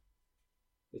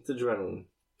adrenaline.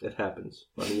 It happens.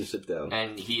 Why don't you sit down?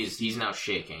 And he's now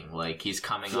shaking, like he's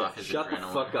coming off his shut adrenaline. the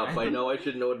fuck up. I know I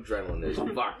should know what adrenaline is.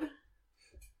 Fuck.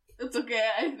 It's okay.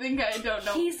 I think I don't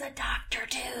know. He's a doctor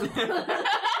too.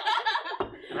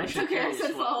 And I should okay, I curious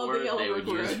said what follow the word yellow they would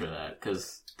brick use road. for that,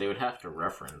 because they would have to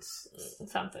reference.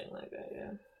 Something like that,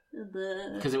 yeah.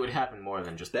 Because it would happen more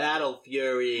than just Battle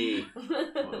Fury.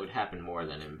 Well, it would happen more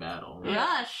than in battle.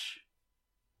 Rush.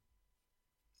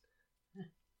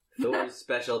 Thor's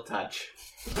special touch.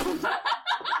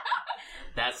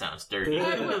 That sounds dirty.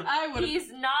 I would.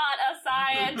 He's not a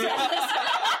scientist.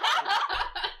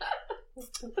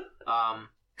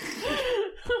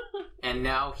 And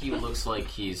now he looks like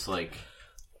he's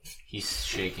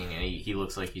shaking, and he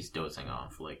looks like he's dozing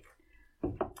off. Like,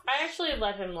 I actually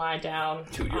let him lie down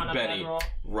Dude, on a Benny bedroll.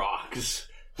 rocks.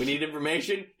 We need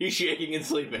information. He's shaking and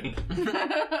sleeping.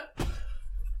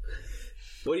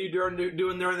 What are you doing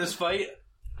during this fight?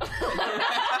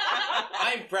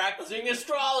 I'm practicing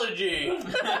astrology.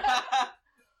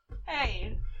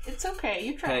 Hey, it's okay.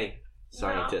 You try. Hey,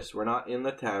 scientists, we're not in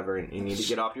the tavern. You need to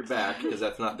get off your back, because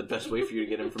that's not the best way for you to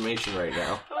get information right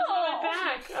now. I was on my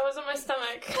back. I was on my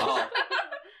stomach. Oh.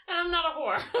 And I'm not a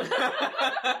whore.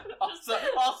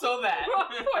 also that.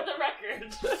 For the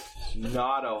record.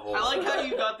 Not a whole. I like how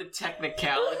you got the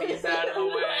technicalities out of the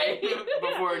way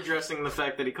before addressing the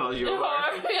fact that he calls you a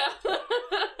whore. Yeah.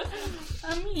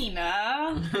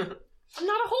 Amina. I'm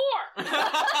not a whore.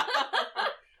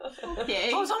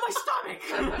 Okay. I was on my stomach.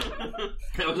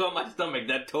 It was on my stomach.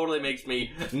 That totally makes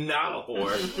me not a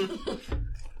whore.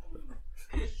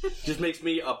 Just makes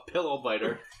me a pillow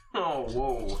biter. Oh,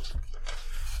 whoa.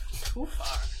 Too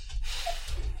far.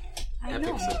 I Epic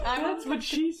know. stuff. That's what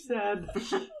she said.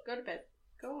 Go to bed.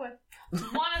 Go away.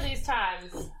 One of these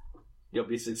times. You'll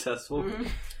be successful.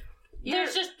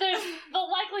 There's the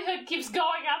likelihood keeps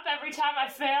going up every time I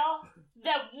fail.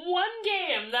 That one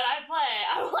game that I play,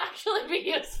 I will actually be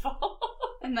useful.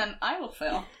 And then I will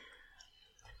fail.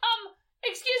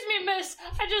 Excuse me, miss.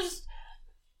 I just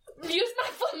used my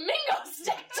flamingo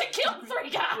stick to kill 3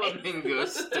 guys. Flamingo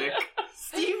stick.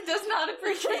 Steve does not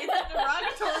appreciate that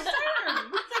derogatory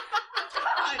term.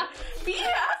 God, be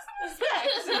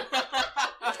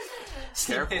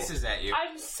Steve Careful. pisses at you.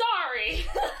 I'm sorry.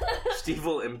 Steve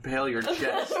will impale your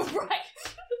chest. Right.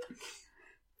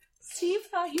 Steve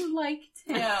thought you liked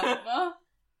him.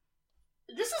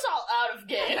 This is all out of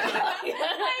game. I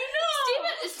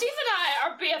know. Steve and I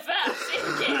are BFFs in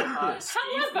game.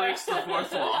 Steve However, breaks the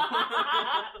fourth wall.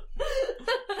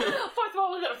 Fourth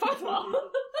wall within a fourth wall.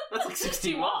 That's like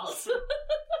 16 walls.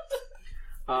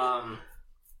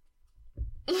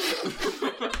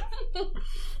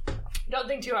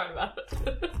 think too hard about it.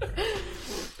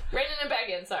 Reining it back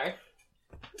in, sorry.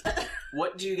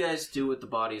 What do you guys do with the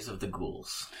bodies of the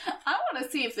ghouls? I want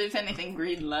to see if there's anything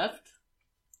green left.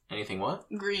 Anything what?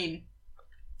 Green.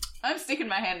 I'm sticking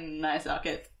my hand in an eye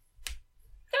socket.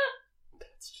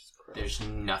 That's just gross. There's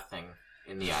nothing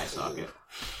in the eye socket.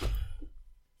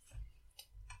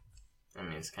 I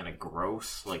mean, it's kind of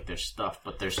gross. Like, there's stuff,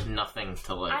 but there's nothing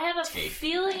to, like, I have a take.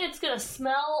 feeling it's gonna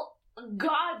smell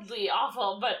godly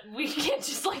awful, but we can't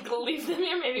just, like, leave them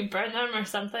here, maybe burn them or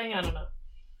something. I don't know.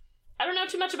 I don't know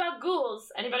too much about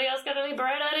ghouls. Anybody else got any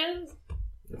bright ideas?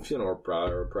 The funeral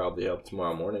will probably help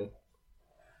tomorrow morning.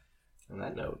 On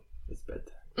that note, it's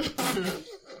bedtime.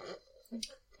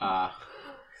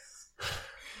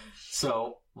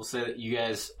 So, we'll say that you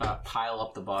guys pile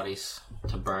up the bodies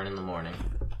to burn in the morning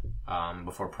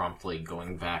before promptly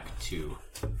going back to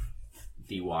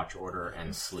the watch order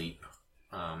and sleep.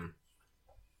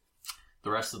 The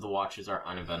rest of the watches are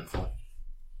uneventful,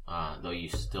 though you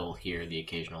still hear the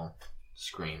occasional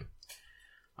scream.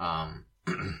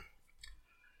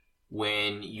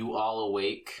 When you all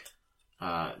awake,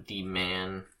 the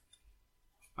man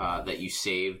that you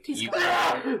saved...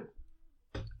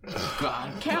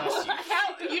 God Cat, bless you.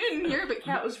 Cat, you didn't hear, but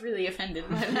Cat was really offended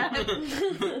by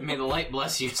that. May the light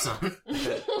bless you, son.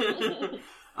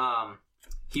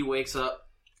 He wakes up.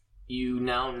 You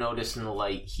now notice in the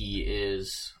light he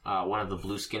is one of the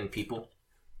blue-skinned people.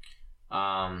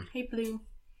 Hey, Blue.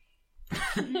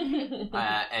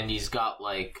 And he's got,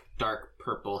 like, dark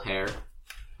purple hair.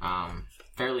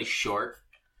 Fairly short.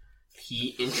 He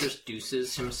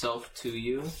introduces himself to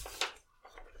you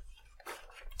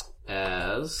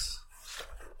as...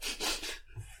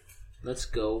 Let's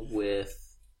go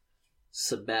with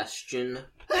Sebastian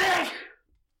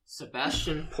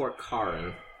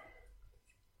Porcarin.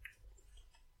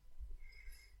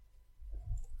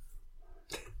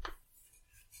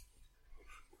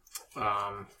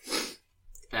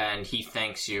 And he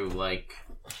thanks you, like,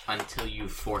 until you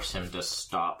force him to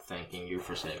stop thanking you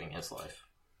for saving his life.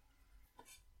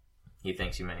 He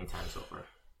thanks you many times over.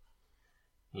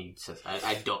 He says,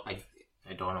 I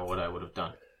don't know what I would have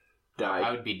done. Died.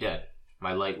 I would be dead.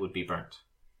 My light would be burnt.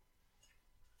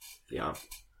 Yeah.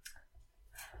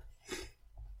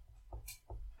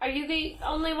 Are you the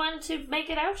only one to make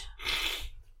it out?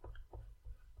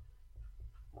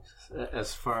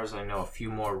 As far as I know, a few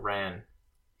more ran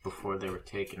before they were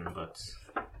taken, but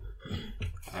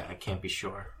I can't be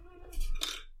sure.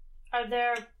 Are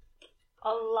there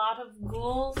a lot of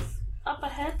ghouls up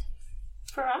ahead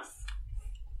for us?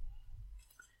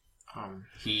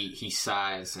 He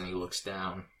sighs and he looks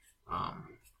down,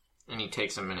 and he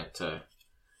takes a minute to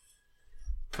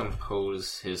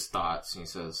compose his thoughts, and he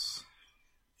says,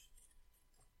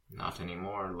 "Not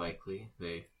anymore, likely.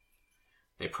 They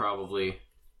probably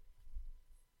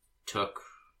took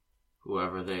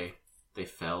whoever they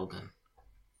felled and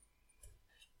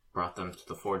brought them to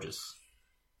the forges.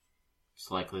 It's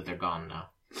likely they're gone now."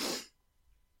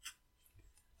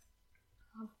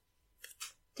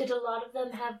 Did a lot of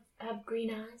them have green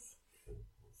eyes?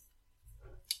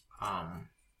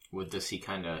 With this, he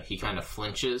kind of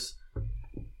flinches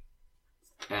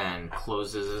and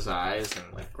closes his eyes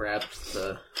and, like, grabs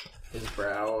his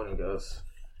brow and he goes,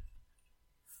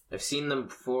 "I've seen them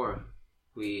before.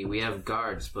 We have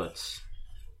guards, but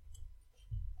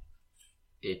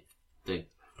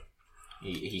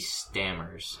he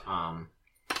stammers.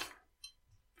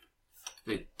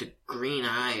 The green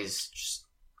eyes just,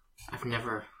 I've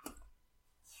never...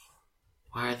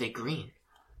 Why are they green?"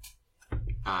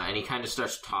 And he kind of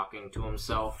starts talking to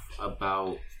himself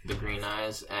about the green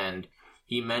eyes, and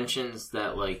he mentions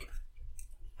that, like,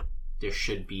 there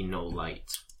should be no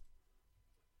light.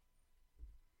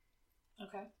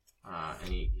 Okay. And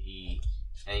he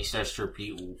starts to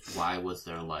repeat, why was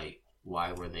there light?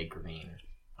 Why were they green?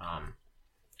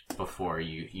 Before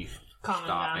you Calm him stop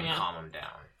down, and yeah. calm him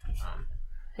down.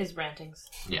 His rantings.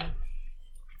 Yeah.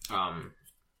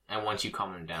 And once you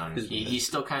calm him down, he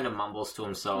still kind of mumbles to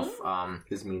himself.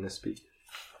 His meanest speak.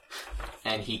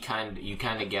 And you kind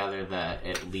of gather that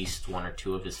at least one or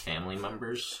two of his family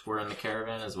members were in the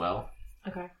caravan as well.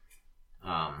 Okay.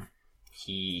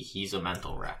 He's a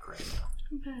mental wreck right now.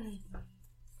 Okay.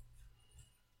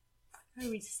 Are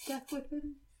we stuck with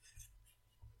him?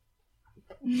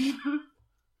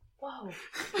 Whoa.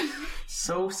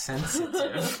 So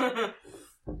sensitive.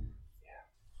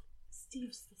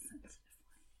 Steve's the sensitive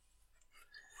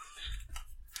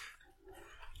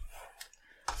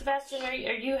Sebastian, are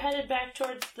you headed back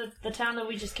towards the town that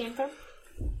we just came from?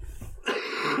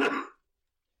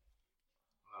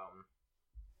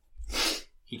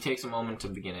 He takes a moment to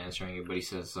begin answering you, but he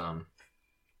says,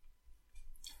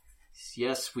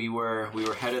 Yes, we were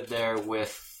headed there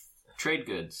with trade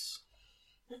goods.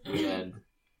 We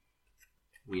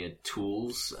had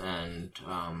tools and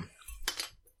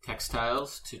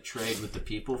textiles to trade with the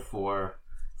people for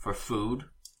food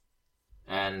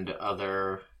and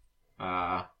other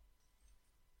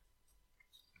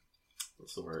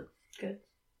what's the word? Good.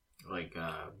 Like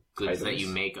goods that Items. you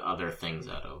make other things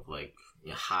out of, like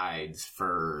hides,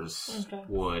 furs, Okay.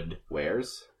 wood.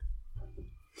 Wares?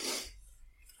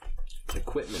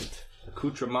 Equipment.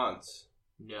 Accoutrements.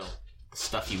 No, the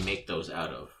stuff you make those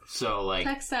out of. So like,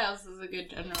 Textiles is a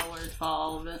good general word for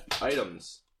all of it.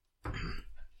 Items.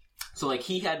 so like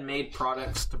he had made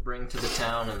products to bring to the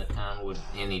town, and the town would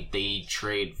they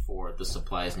trade for the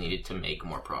supplies needed to make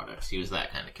more products. He was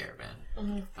that kind of caravan.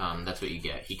 Mm-hmm. That's what you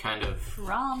get. He kind of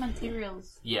Raw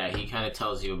materials. he kind of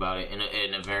tells you about it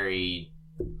in a very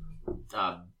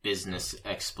business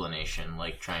explanation,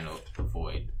 like trying to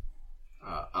avoid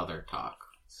other talk.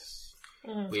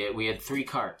 Mm-hmm. We had 3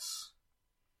 carts.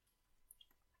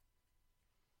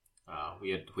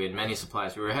 We had many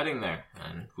supplies. We were heading there,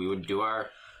 and we would do our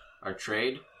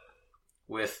trade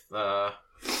with the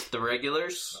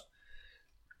regulars,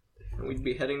 and we'd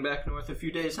be heading back north a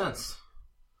few days hence.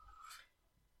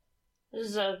 This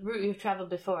is a route you've traveled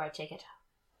before, I take it.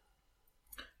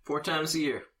 4 times a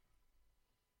year.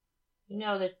 You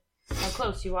know that how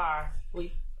close you are.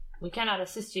 We cannot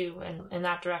assist you in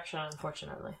that direction,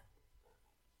 unfortunately.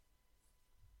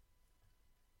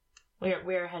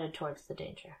 We're headed towards the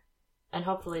danger, and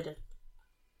hopefully to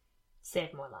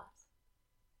save more lives.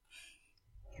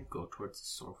 You go towards the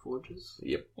Sword Forges?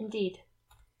 Yep. Indeed.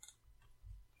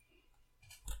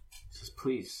 He says,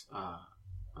 please,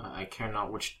 I care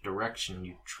not which direction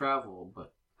you travel,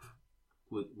 but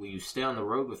will you stay on the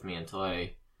road with me until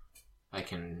I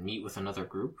can meet with another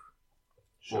group?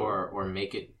 Sure. Or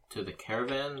make it to the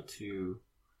caravan to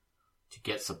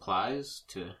get supplies,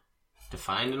 to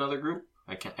find another group?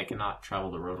 I cannot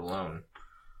travel the road alone.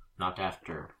 Not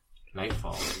after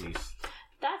nightfall, at least.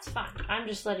 That's fine. I'm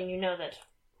just letting you know that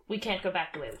we can't go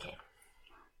back the way we came.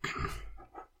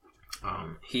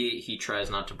 He tries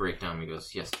not to break down. He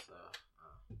goes, yes,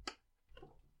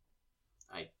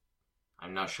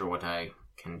 I'm not sure what I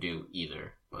can do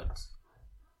either, but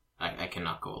I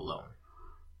cannot go alone.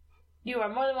 You are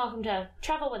more than welcome to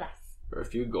travel with us. For a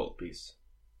few gold piece.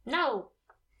 No!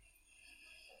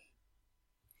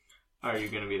 Are you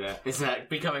going to be that? Is that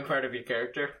becoming part of your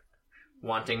character?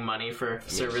 Wanting money for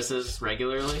services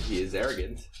regularly? He is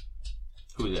arrogant.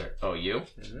 Who there? Oh, you?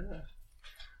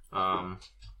 Yeah.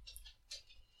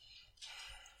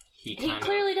 He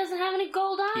clearly doesn't have any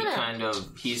gold on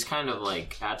him. He's kind of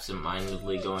like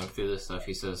absent-mindedly going through this stuff.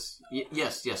 He says,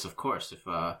 "Yes, of course.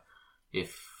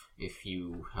 If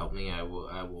you help me, I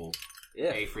will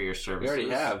pay for your We services." already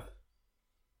have.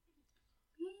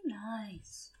 Be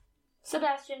nice.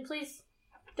 Sebastian, please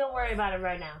don't worry about it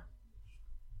right now.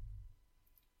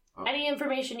 Oh. Any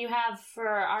information you have for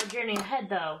our journey ahead,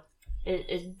 though,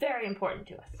 is very important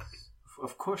to us.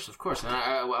 Of course, and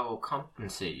I will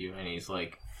compensate you. And he's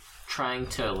like trying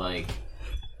to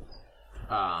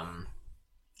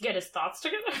Get his thoughts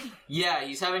together? yeah,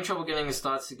 he's having trouble getting his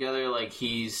thoughts together. Like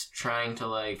he's trying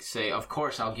to say, "Of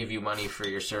course, I'll give you money for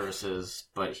your services,"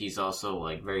 but he's also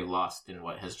very lost in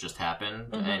what has just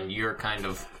happened, and you're kind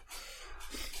of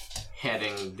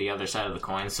heading the other side of the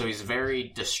coin. So he's very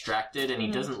distracted, and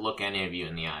he doesn't look any of you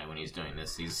in the eye when he's doing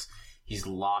this. He's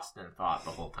lost in thought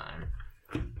the whole time.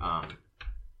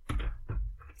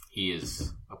 He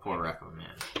is a poor wreck of a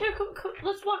man. Here, come,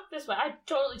 let's walk this way. I'd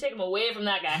totally take him away from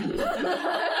that guy.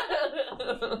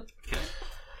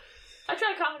 I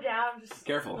try to calm him down. Just,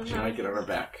 Careful, she might get on her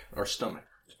back or stomach.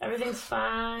 everything's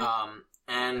fine.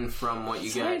 And from what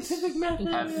you guys Scientific method.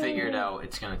 have figured out,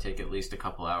 it's going to take at least a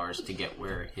couple hours to get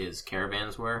where his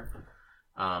caravans were.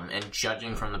 And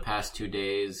judging from the past 2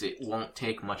 days, it won't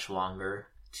take much longer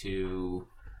to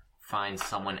find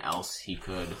someone else he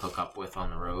could hook up with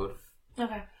on the road.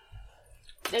 Okay.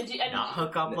 Not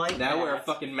hook up like Now that. we're a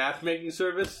fucking matchmaking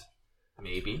service?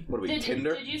 Maybe. What are we, Did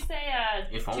Tinder? you say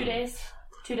If 2 only. days?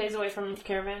 2 days away from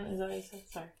caravan? Is that what you said?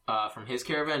 Sorry. From his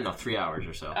caravan? No, 3 hours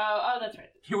or so. Oh, that's right.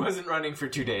 He wasn't running for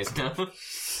 2 days, no.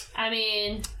 I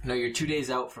mean, No, you're 2 days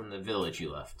out from the village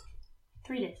you left.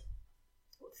 3 days.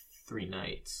 3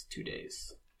 nights, 2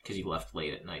 days. Because you left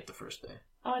late at night the first day.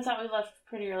 Oh, I thought we left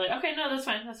pretty early. Okay, no, that's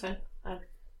fine. That's fine. I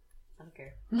don't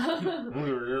care. We're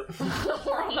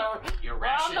on Your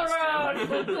the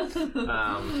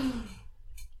road.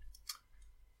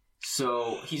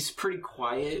 So he's pretty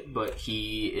quiet, but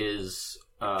he is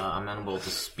amenable to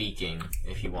speaking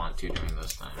if you want to during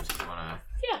those times. If you want to.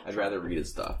 Yeah. I'd rather read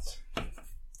his thoughts.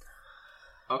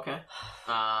 Okay.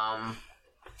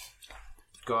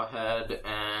 Go ahead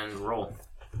and roll.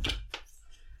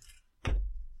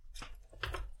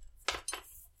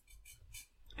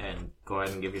 And go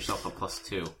ahead and give yourself a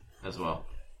 +2 as well.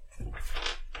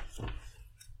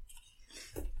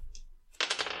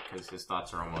 Because his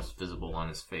thoughts are almost visible on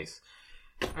his face.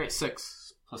 Alright,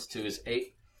 6 + 2 is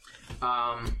 8.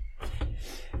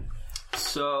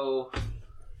 So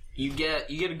you get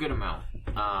a good amount.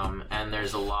 And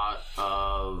there's a lot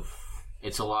of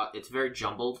it's very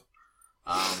jumbled.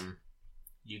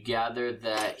 You gather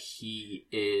that he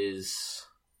is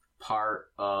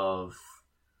part of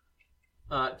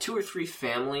 2 or 3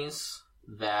 families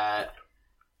that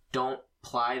don't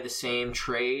ply the same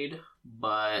trade,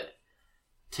 but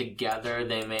together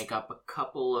they make up a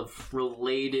couple of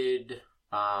related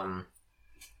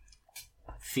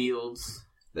fields.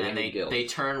 And they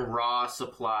turn raw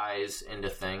supplies into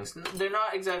things. They're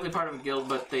not exactly part of a guild,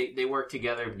 but they work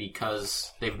together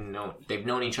because they've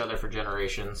known each other for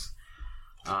generations.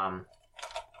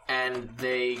 And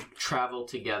they travel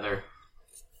together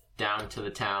down to the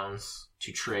towns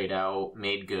to trade out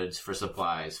made goods for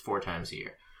supplies 4 times a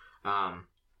year.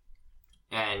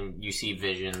 And you see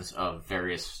visions of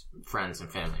various friends and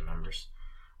family members.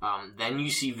 Then you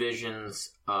see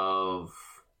visions of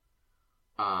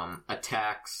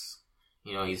attacks.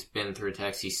 You know, he's been through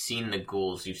attacks. He's seen the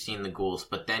ghouls. You've seen the ghouls.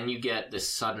 But then you get this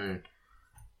sudden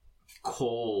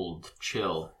cold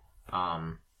chill.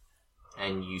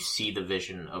 And you see the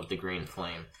vision of the green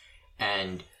flame.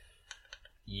 And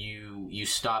you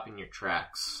stop in your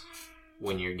tracks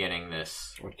when you're getting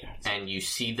this. And you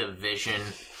see the vision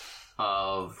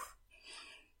of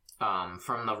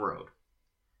from the road.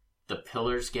 The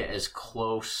pillars get as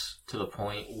close to the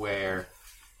point where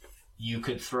you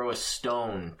could throw a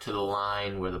stone to the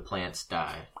line where the plants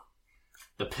die.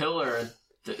 The pillar,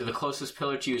 the closest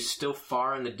pillar to you is still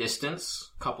far in the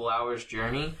distance, a couple hours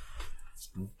journey,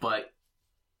 but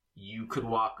you could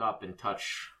walk up and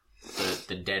touch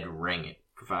the dead ring it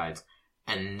provides.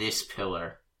 And this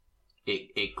pillar,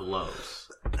 it glows.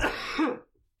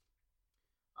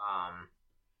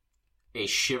 A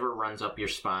shiver runs up your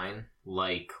spine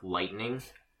like lightning,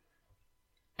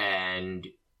 and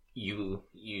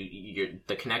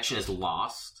the connection is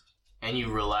lost, and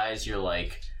you realize you're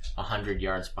like 100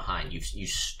 yards behind. You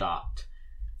stopped,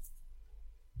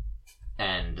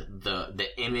 and the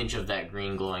image of that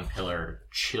green glowing pillar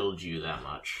chilled you that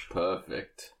much.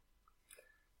 Perfect.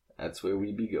 That's where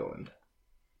we be going.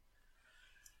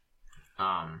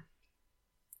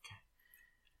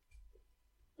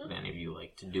 Would any of you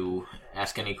like to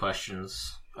ask any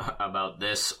questions about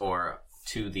this or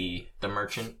to the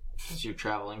merchant as you're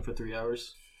traveling for 3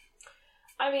 hours?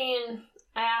 I mean,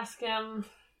 I ask him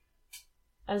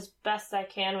as best I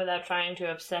can without trying to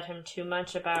upset him too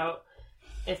much about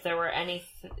if there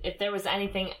was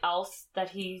anything else that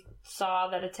he saw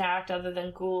that attacked other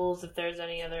than ghouls, if there's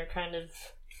any other kind of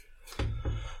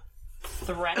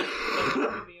threat that you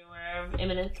could be aware of,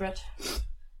 imminent threat.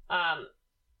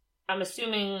 I'm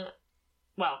assuming,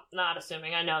 well, not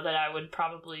assuming, I know that I would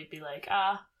probably be like,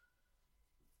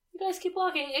 you guys keep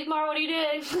walking. Igmar, what are you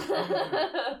doing?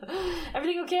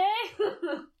 Everything okay?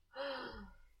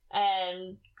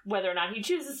 And whether or not he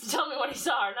chooses to tell me what he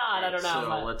saw or not, I don't know.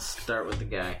 So let's start with the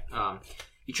guy.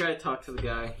 You try to talk to the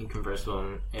guy, you converse with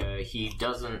him. He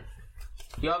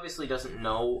obviously doesn't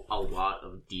know a lot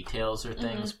of details or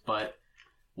things, but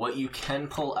what you can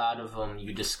pull out of him,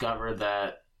 you discover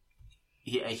that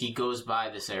he goes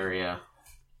by this area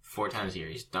 4 times a year.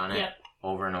 He's done it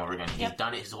over and over again. He's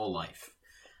done it his whole life.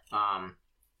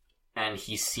 And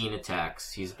he's seen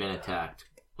attacks. He's been attacked.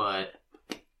 But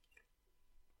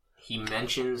he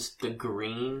mentions the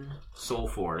green soul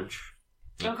forge.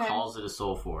 He calls it a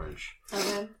soul forge.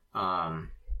 Okay.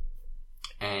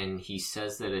 And he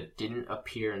says that it didn't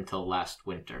appear until last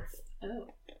winter.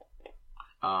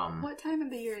 Oh. What time of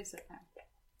the year is it now?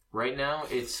 Right now,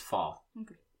 it's fall.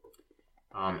 Okay.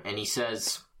 And he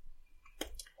says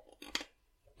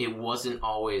it wasn't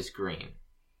always green.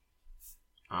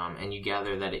 And you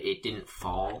gather that it didn't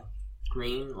fall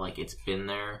green, like it's been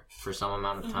there for some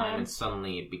amount of time, and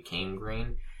suddenly it became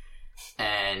green.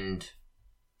 And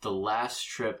the last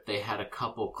trip, they had a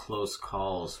couple close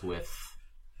calls with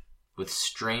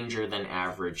stranger than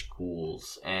average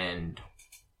ghouls and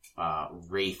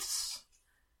wraiths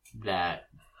that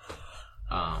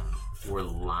were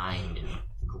lined in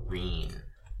green,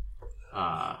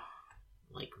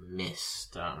 like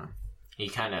mist. He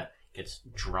kind of gets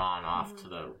drawn off to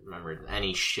the remember, and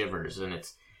he shivers, and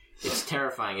it's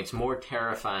terrifying. It's more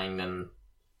terrifying than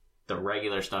the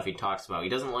regular stuff he talks about. He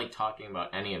doesn't like talking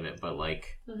about any of it, but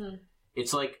like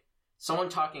it's like someone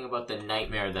talking about the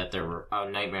nightmare that they're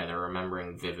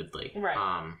remembering vividly. Right.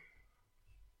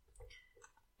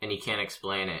 And he can't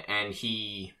explain it. And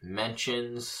he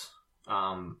mentions,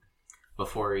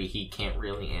 before he can't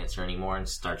really answer anymore and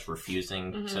starts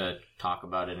refusing to talk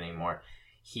about it anymore,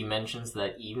 he mentions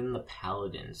that even the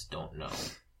paladins don't know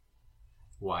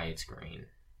why it's green.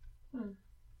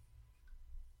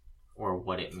 Or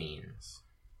what it means.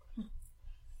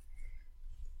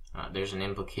 There's an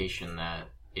implication that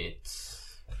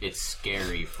it's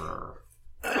scary for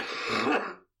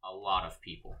a lot of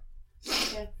people.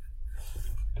 Yeah.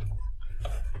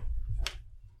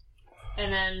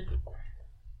 And then,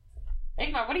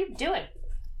 Igmar, what are you doing?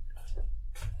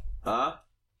 Huh?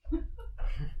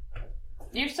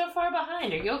 You're so far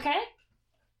behind. Are you okay?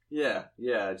 Yeah,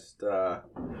 I just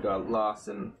got lost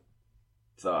in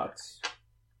thoughts.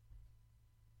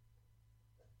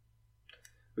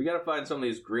 We gotta find some of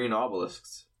these green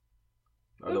obelisks.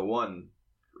 Or the one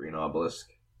green obelisk.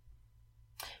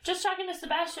 Just talking to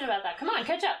Sebastian about that. Come on,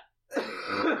 catch up.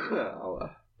 I'll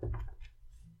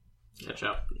Catch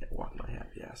up. yeah, walk my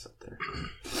happy ass up there.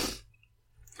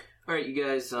 Alright, you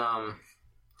guys, Do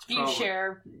you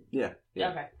share? Yeah.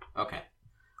 Okay.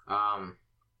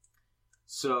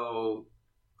 So,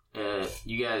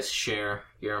 you guys share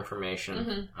your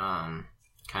information,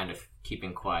 kind of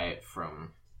keeping quiet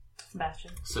from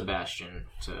Sebastian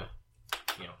to,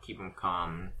 keep him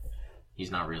calm.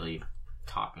 He's not really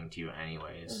talking to you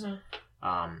anyways.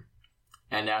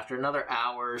 And after another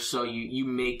hour or so, you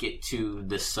make it to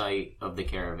the site of the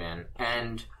caravan,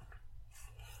 and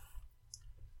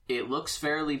it looks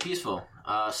fairly peaceful.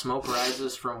 Smoke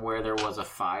rises from where there was a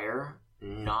fire.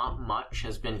 Not much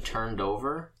has been turned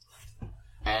over,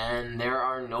 and there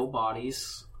are no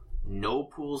bodies, no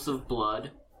pools of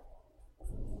blood,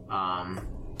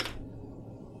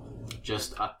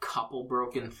 just a couple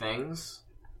broken things,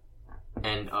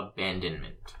 and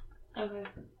abandonment. Okay.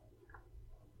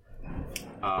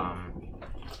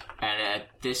 And at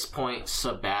this point,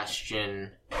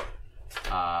 Sebastian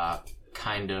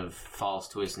kind of falls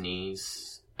to his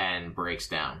knees and breaks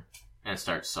down and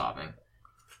starts sobbing.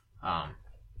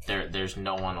 There's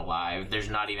no one alive. There's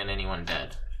not even anyone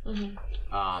dead.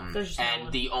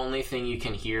 And the only thing you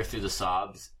can hear through the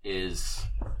sobs is,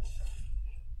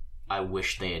 "I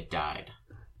wish they had died."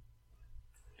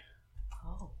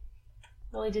 Oh.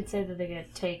 Well, he did say that they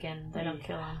get taken. They don't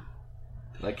kill him.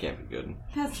 That can't be good.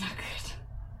 That's not good.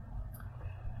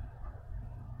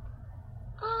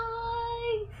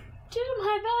 I do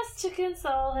my best to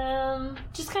console him.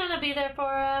 Just kind of be there for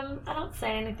him. I don't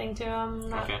say anything to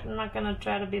him. I'm not gonna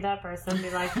try to be that person. Be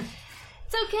like,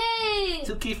 it's okay. It's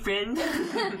okay, friend.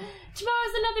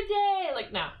 Tomorrow's another day.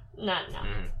 Like, no.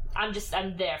 I'm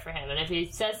there for him. And if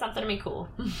he says something to me, cool.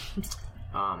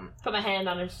 Put my hand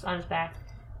on his back.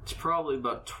 It's probably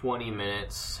about 20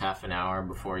 minutes, half an hour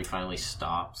before he finally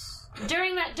stops.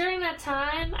 During that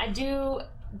time, I do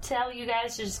tell you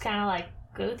guys to just kind of like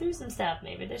go through some stuff.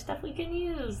 Maybe there's stuff we can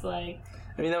use. Like,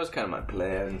 I mean, that was kind of my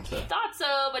plan to thought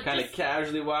so, but kind of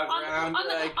casually walk around. On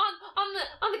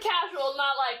the casual,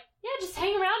 not like just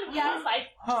hang around and Yeah. like.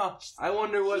 Huh? I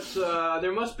wonder what's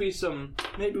there must be some.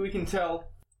 Maybe we can tell.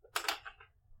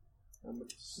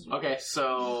 Okay,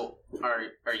 so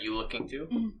are you looking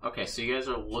too? Okay, so you guys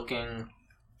are looking.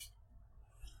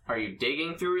 Are you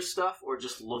digging through his stuff or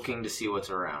just looking to see what's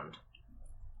around?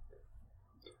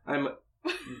 I'm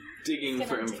digging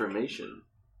for information.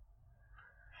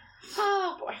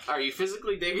 Oh boy! Are you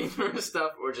physically digging through his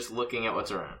stuff or just looking at what's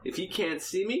around? If he can't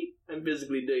see me, I'm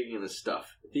physically digging in his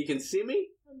stuff. If he can see me,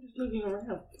 I'm just looking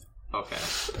around. Okay.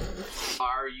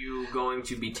 Are you going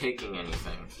to be taking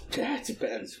anything? That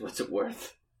depends. What's it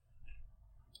worth?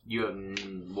 You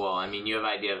have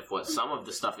idea of what some of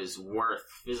the stuff is worth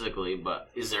physically, but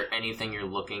is there anything you're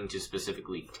looking to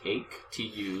specifically take to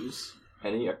use?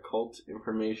 Any occult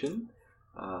information?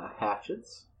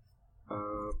 Hatchets.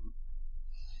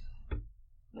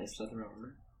 Nice leather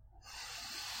armor.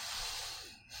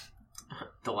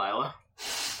 Delilah?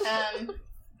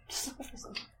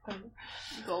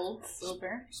 Gold,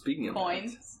 silver, Speaking of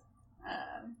coins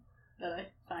that I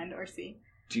find or see.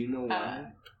 do you know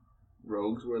why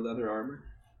rogues wear leather armor?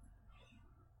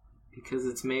 Because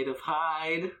it's made of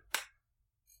hide.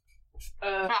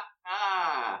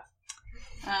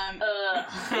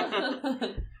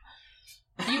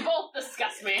 You both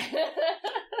disgust me.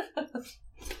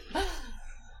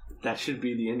 That should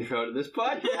be the intro to this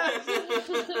podcast.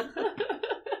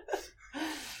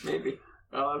 Maybe.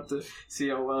 I'll have to see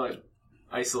how well it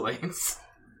isolates.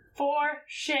 For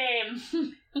shame.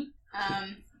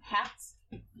 Hats.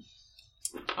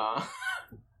 Uh,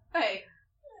 Hey,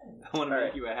 I want to All make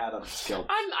right. you a hat on scalp.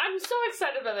 I'm so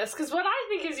excited about this because what I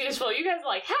think is useful, you guys are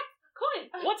like, heck, coin,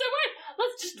 what's it worth?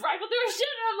 Let's just rifle through his shit.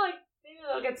 And I'm like, maybe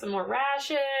they'll get some more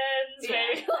rations. Yeah.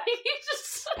 Maybe like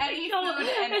just Any like, food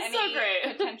and it's any so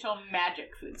great. potential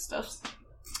magic foodstuffs.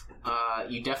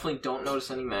 You definitely don't notice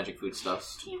any magic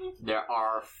foodstuffs. Damn it. There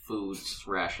are foods,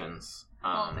 rations.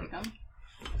 I'll take them.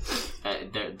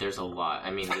 There's a lot.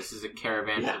 I mean, this is a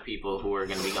caravan for people who are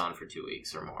going to be gone for 2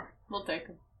 weeks or more. We'll take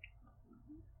them.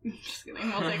 Just kidding.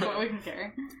 We'll take what we can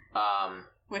carry.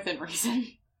 Within reason.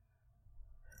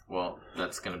 Well,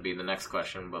 that's going to be the next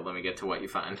question, but let me get to what you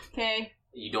find. Okay.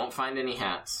 You don't find any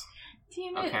hats.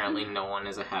 Damn it. Apparently, no one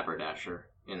is a haberdasher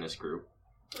in this group.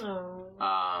 Oh.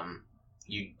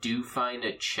 You do find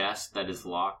a chest that is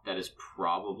locked. That is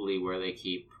probably where they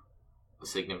keep a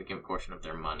significant portion of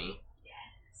their money.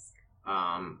 Yes.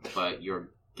 But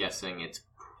you're guessing it's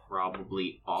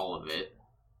probably all of it,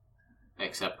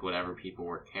 except whatever people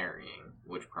were carrying,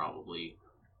 which probably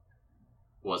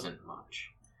wasn't much.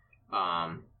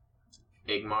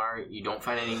 Igmar, you don't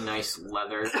find any nice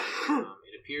leather.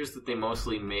 It appears that they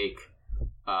mostly make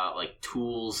like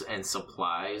tools and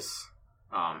supplies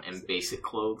and basic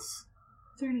clothes.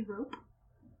 Is there any rope?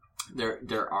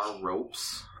 There are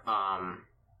ropes.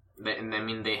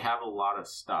 They have a lot of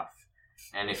stuff.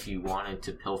 And if you wanted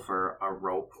to pilfer a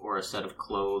rope or a set of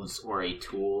clothes or a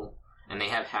tool, and they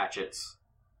have hatchets.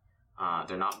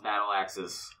 They're not battle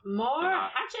axes. More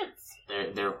not- hatchets.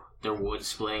 They're wood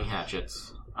splitting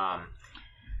hatchets.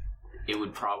 It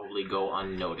would probably go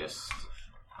unnoticed.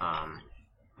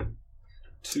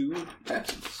 2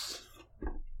 patches.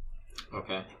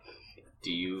 Okay.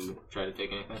 Do you try to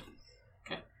take anything?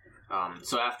 Okay.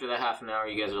 So after the half an hour,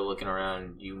 you guys are looking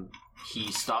around.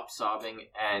 He stops sobbing,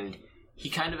 and he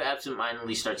kind of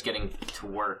absentmindedly starts getting to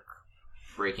work,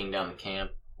 breaking down the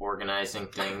camp, organizing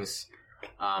things,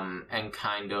 and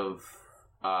kind of,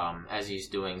 as he's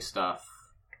doing stuff,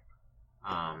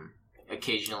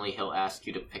 occasionally he'll ask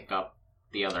you to pick up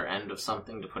the other end of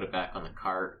something to put it back on the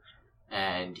cart,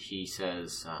 and he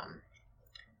says,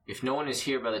 if no one is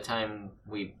here by the time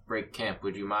we break camp,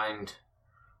 would you mind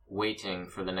waiting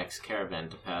for the next caravan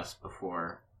to pass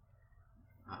before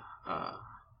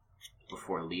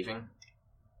leaving?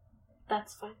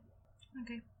 That's fine.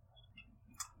 Okay.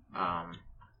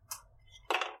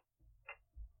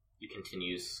 He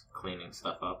continues cleaning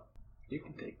stuff up. You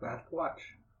can take that watch.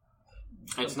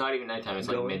 It's not even nighttime, it's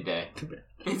like Going midday. to bed.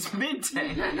 It's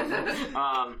midday!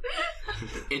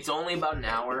 It's only about an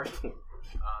hour.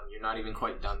 You're not even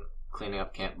quite done cleaning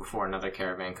up camp before another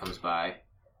caravan comes by.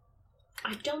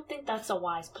 I don't think that's a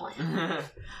wise plan.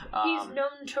 He's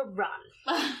known to run.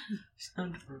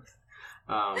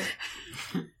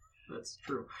 That's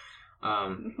true.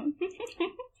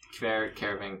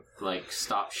 Caravan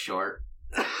stops short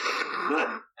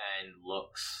and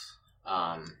looks,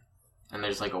 and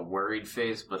there's a worried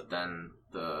face, but then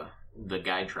the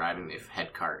guy driving the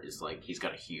head cart is he's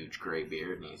got a huge gray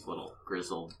beard and he's a little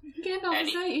grizzled. Gandalf,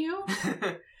 is that you?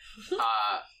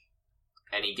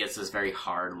 And he gets this very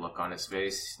hard look on his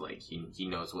face, he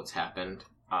knows what's happened.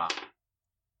 And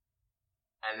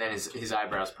then his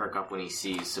eyebrows perk up when he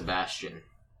sees Sebastian.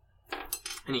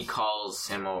 And he calls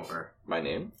him over. My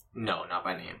name? No, not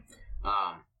by name.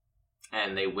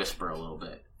 And they whisper a little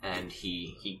bit. And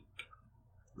he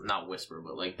not whisper,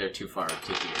 but they're too far to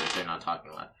hear. They're not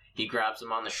talking loud. He grabs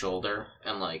him on the shoulder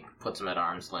and puts him at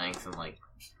arm's length and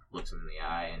looks him in the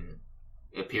eye and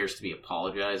appears to be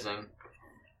apologizing.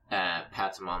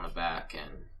 Pats him on the back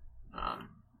and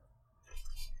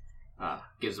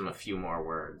gives him a few more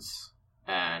words.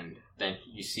 And then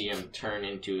you see him turn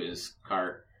into his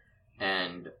cart,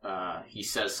 and he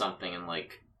says something, and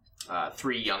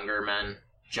 3 younger men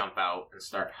jump out and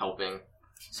start helping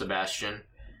Sebastian.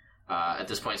 At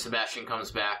this point, Sebastian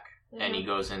comes back, and he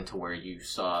goes into where you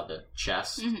saw the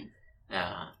chest,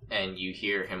 and you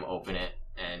hear him open it,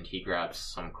 and he grabs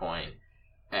some coin,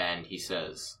 and he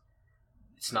says,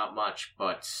 "It's not much,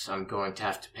 but I'm going to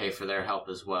have to pay for their help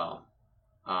as well."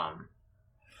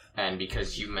 And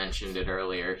because you mentioned it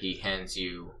earlier, he hands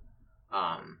you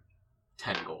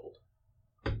 10 gold.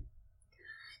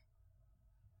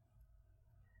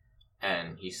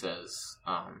 And he says,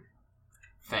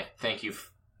 thank you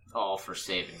all for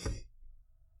saving me.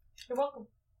 You're welcome.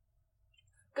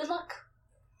 Good luck.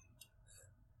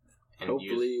 And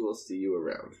Hopefully we'll see you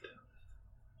around.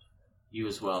 you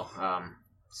as well.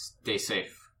 Stay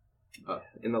safe.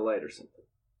 In the light or something.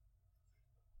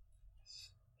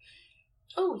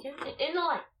 Oh, yeah, in the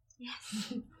light.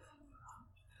 Yes.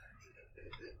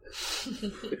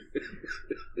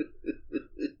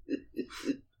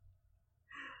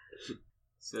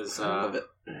 Says, I love it.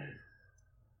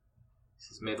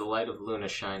 May the light of Luna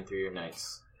shine through your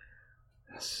nights.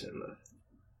 Yes,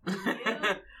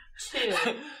 Two.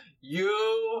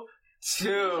 You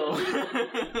too.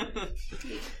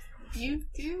 You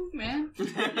too, man.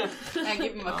 I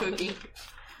give him a cookie.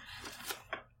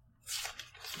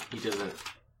 He doesn't.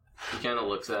 He kind of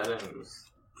looks at it and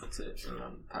puts it in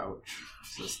a pouch.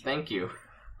 Says, "Thank you."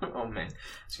 Oh man,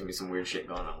 there's gonna be some weird shit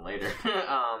going on later.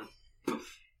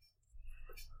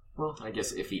 Well, I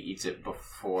guess if he eats it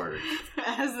before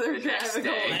As they're the next driving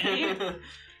day. away.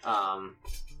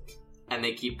 And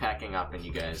they keep packing up, and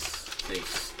you guys can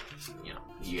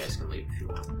leave if you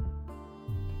want.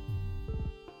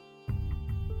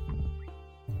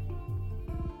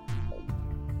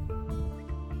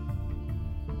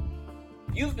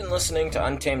 You've been listening to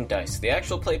Untamed Dice, the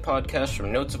actual play podcast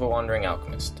from Notes of a Wandering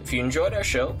Alchemist. If you enjoyed our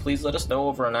show, please let us know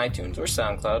over on iTunes or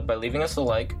SoundCloud by leaving us a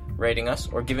like, rating us,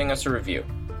 or giving us a review.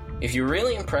 If you're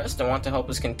really impressed and want to help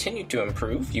us continue to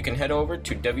improve, you can head over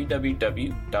to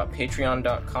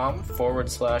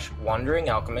www.patreon.com/Wandering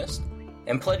Alchemist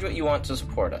and pledge what you want to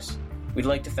support us. We'd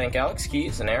like to thank Alex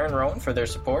Keys and Aaron Rowan for their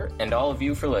support, and all of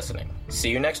you for listening. See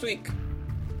you next week!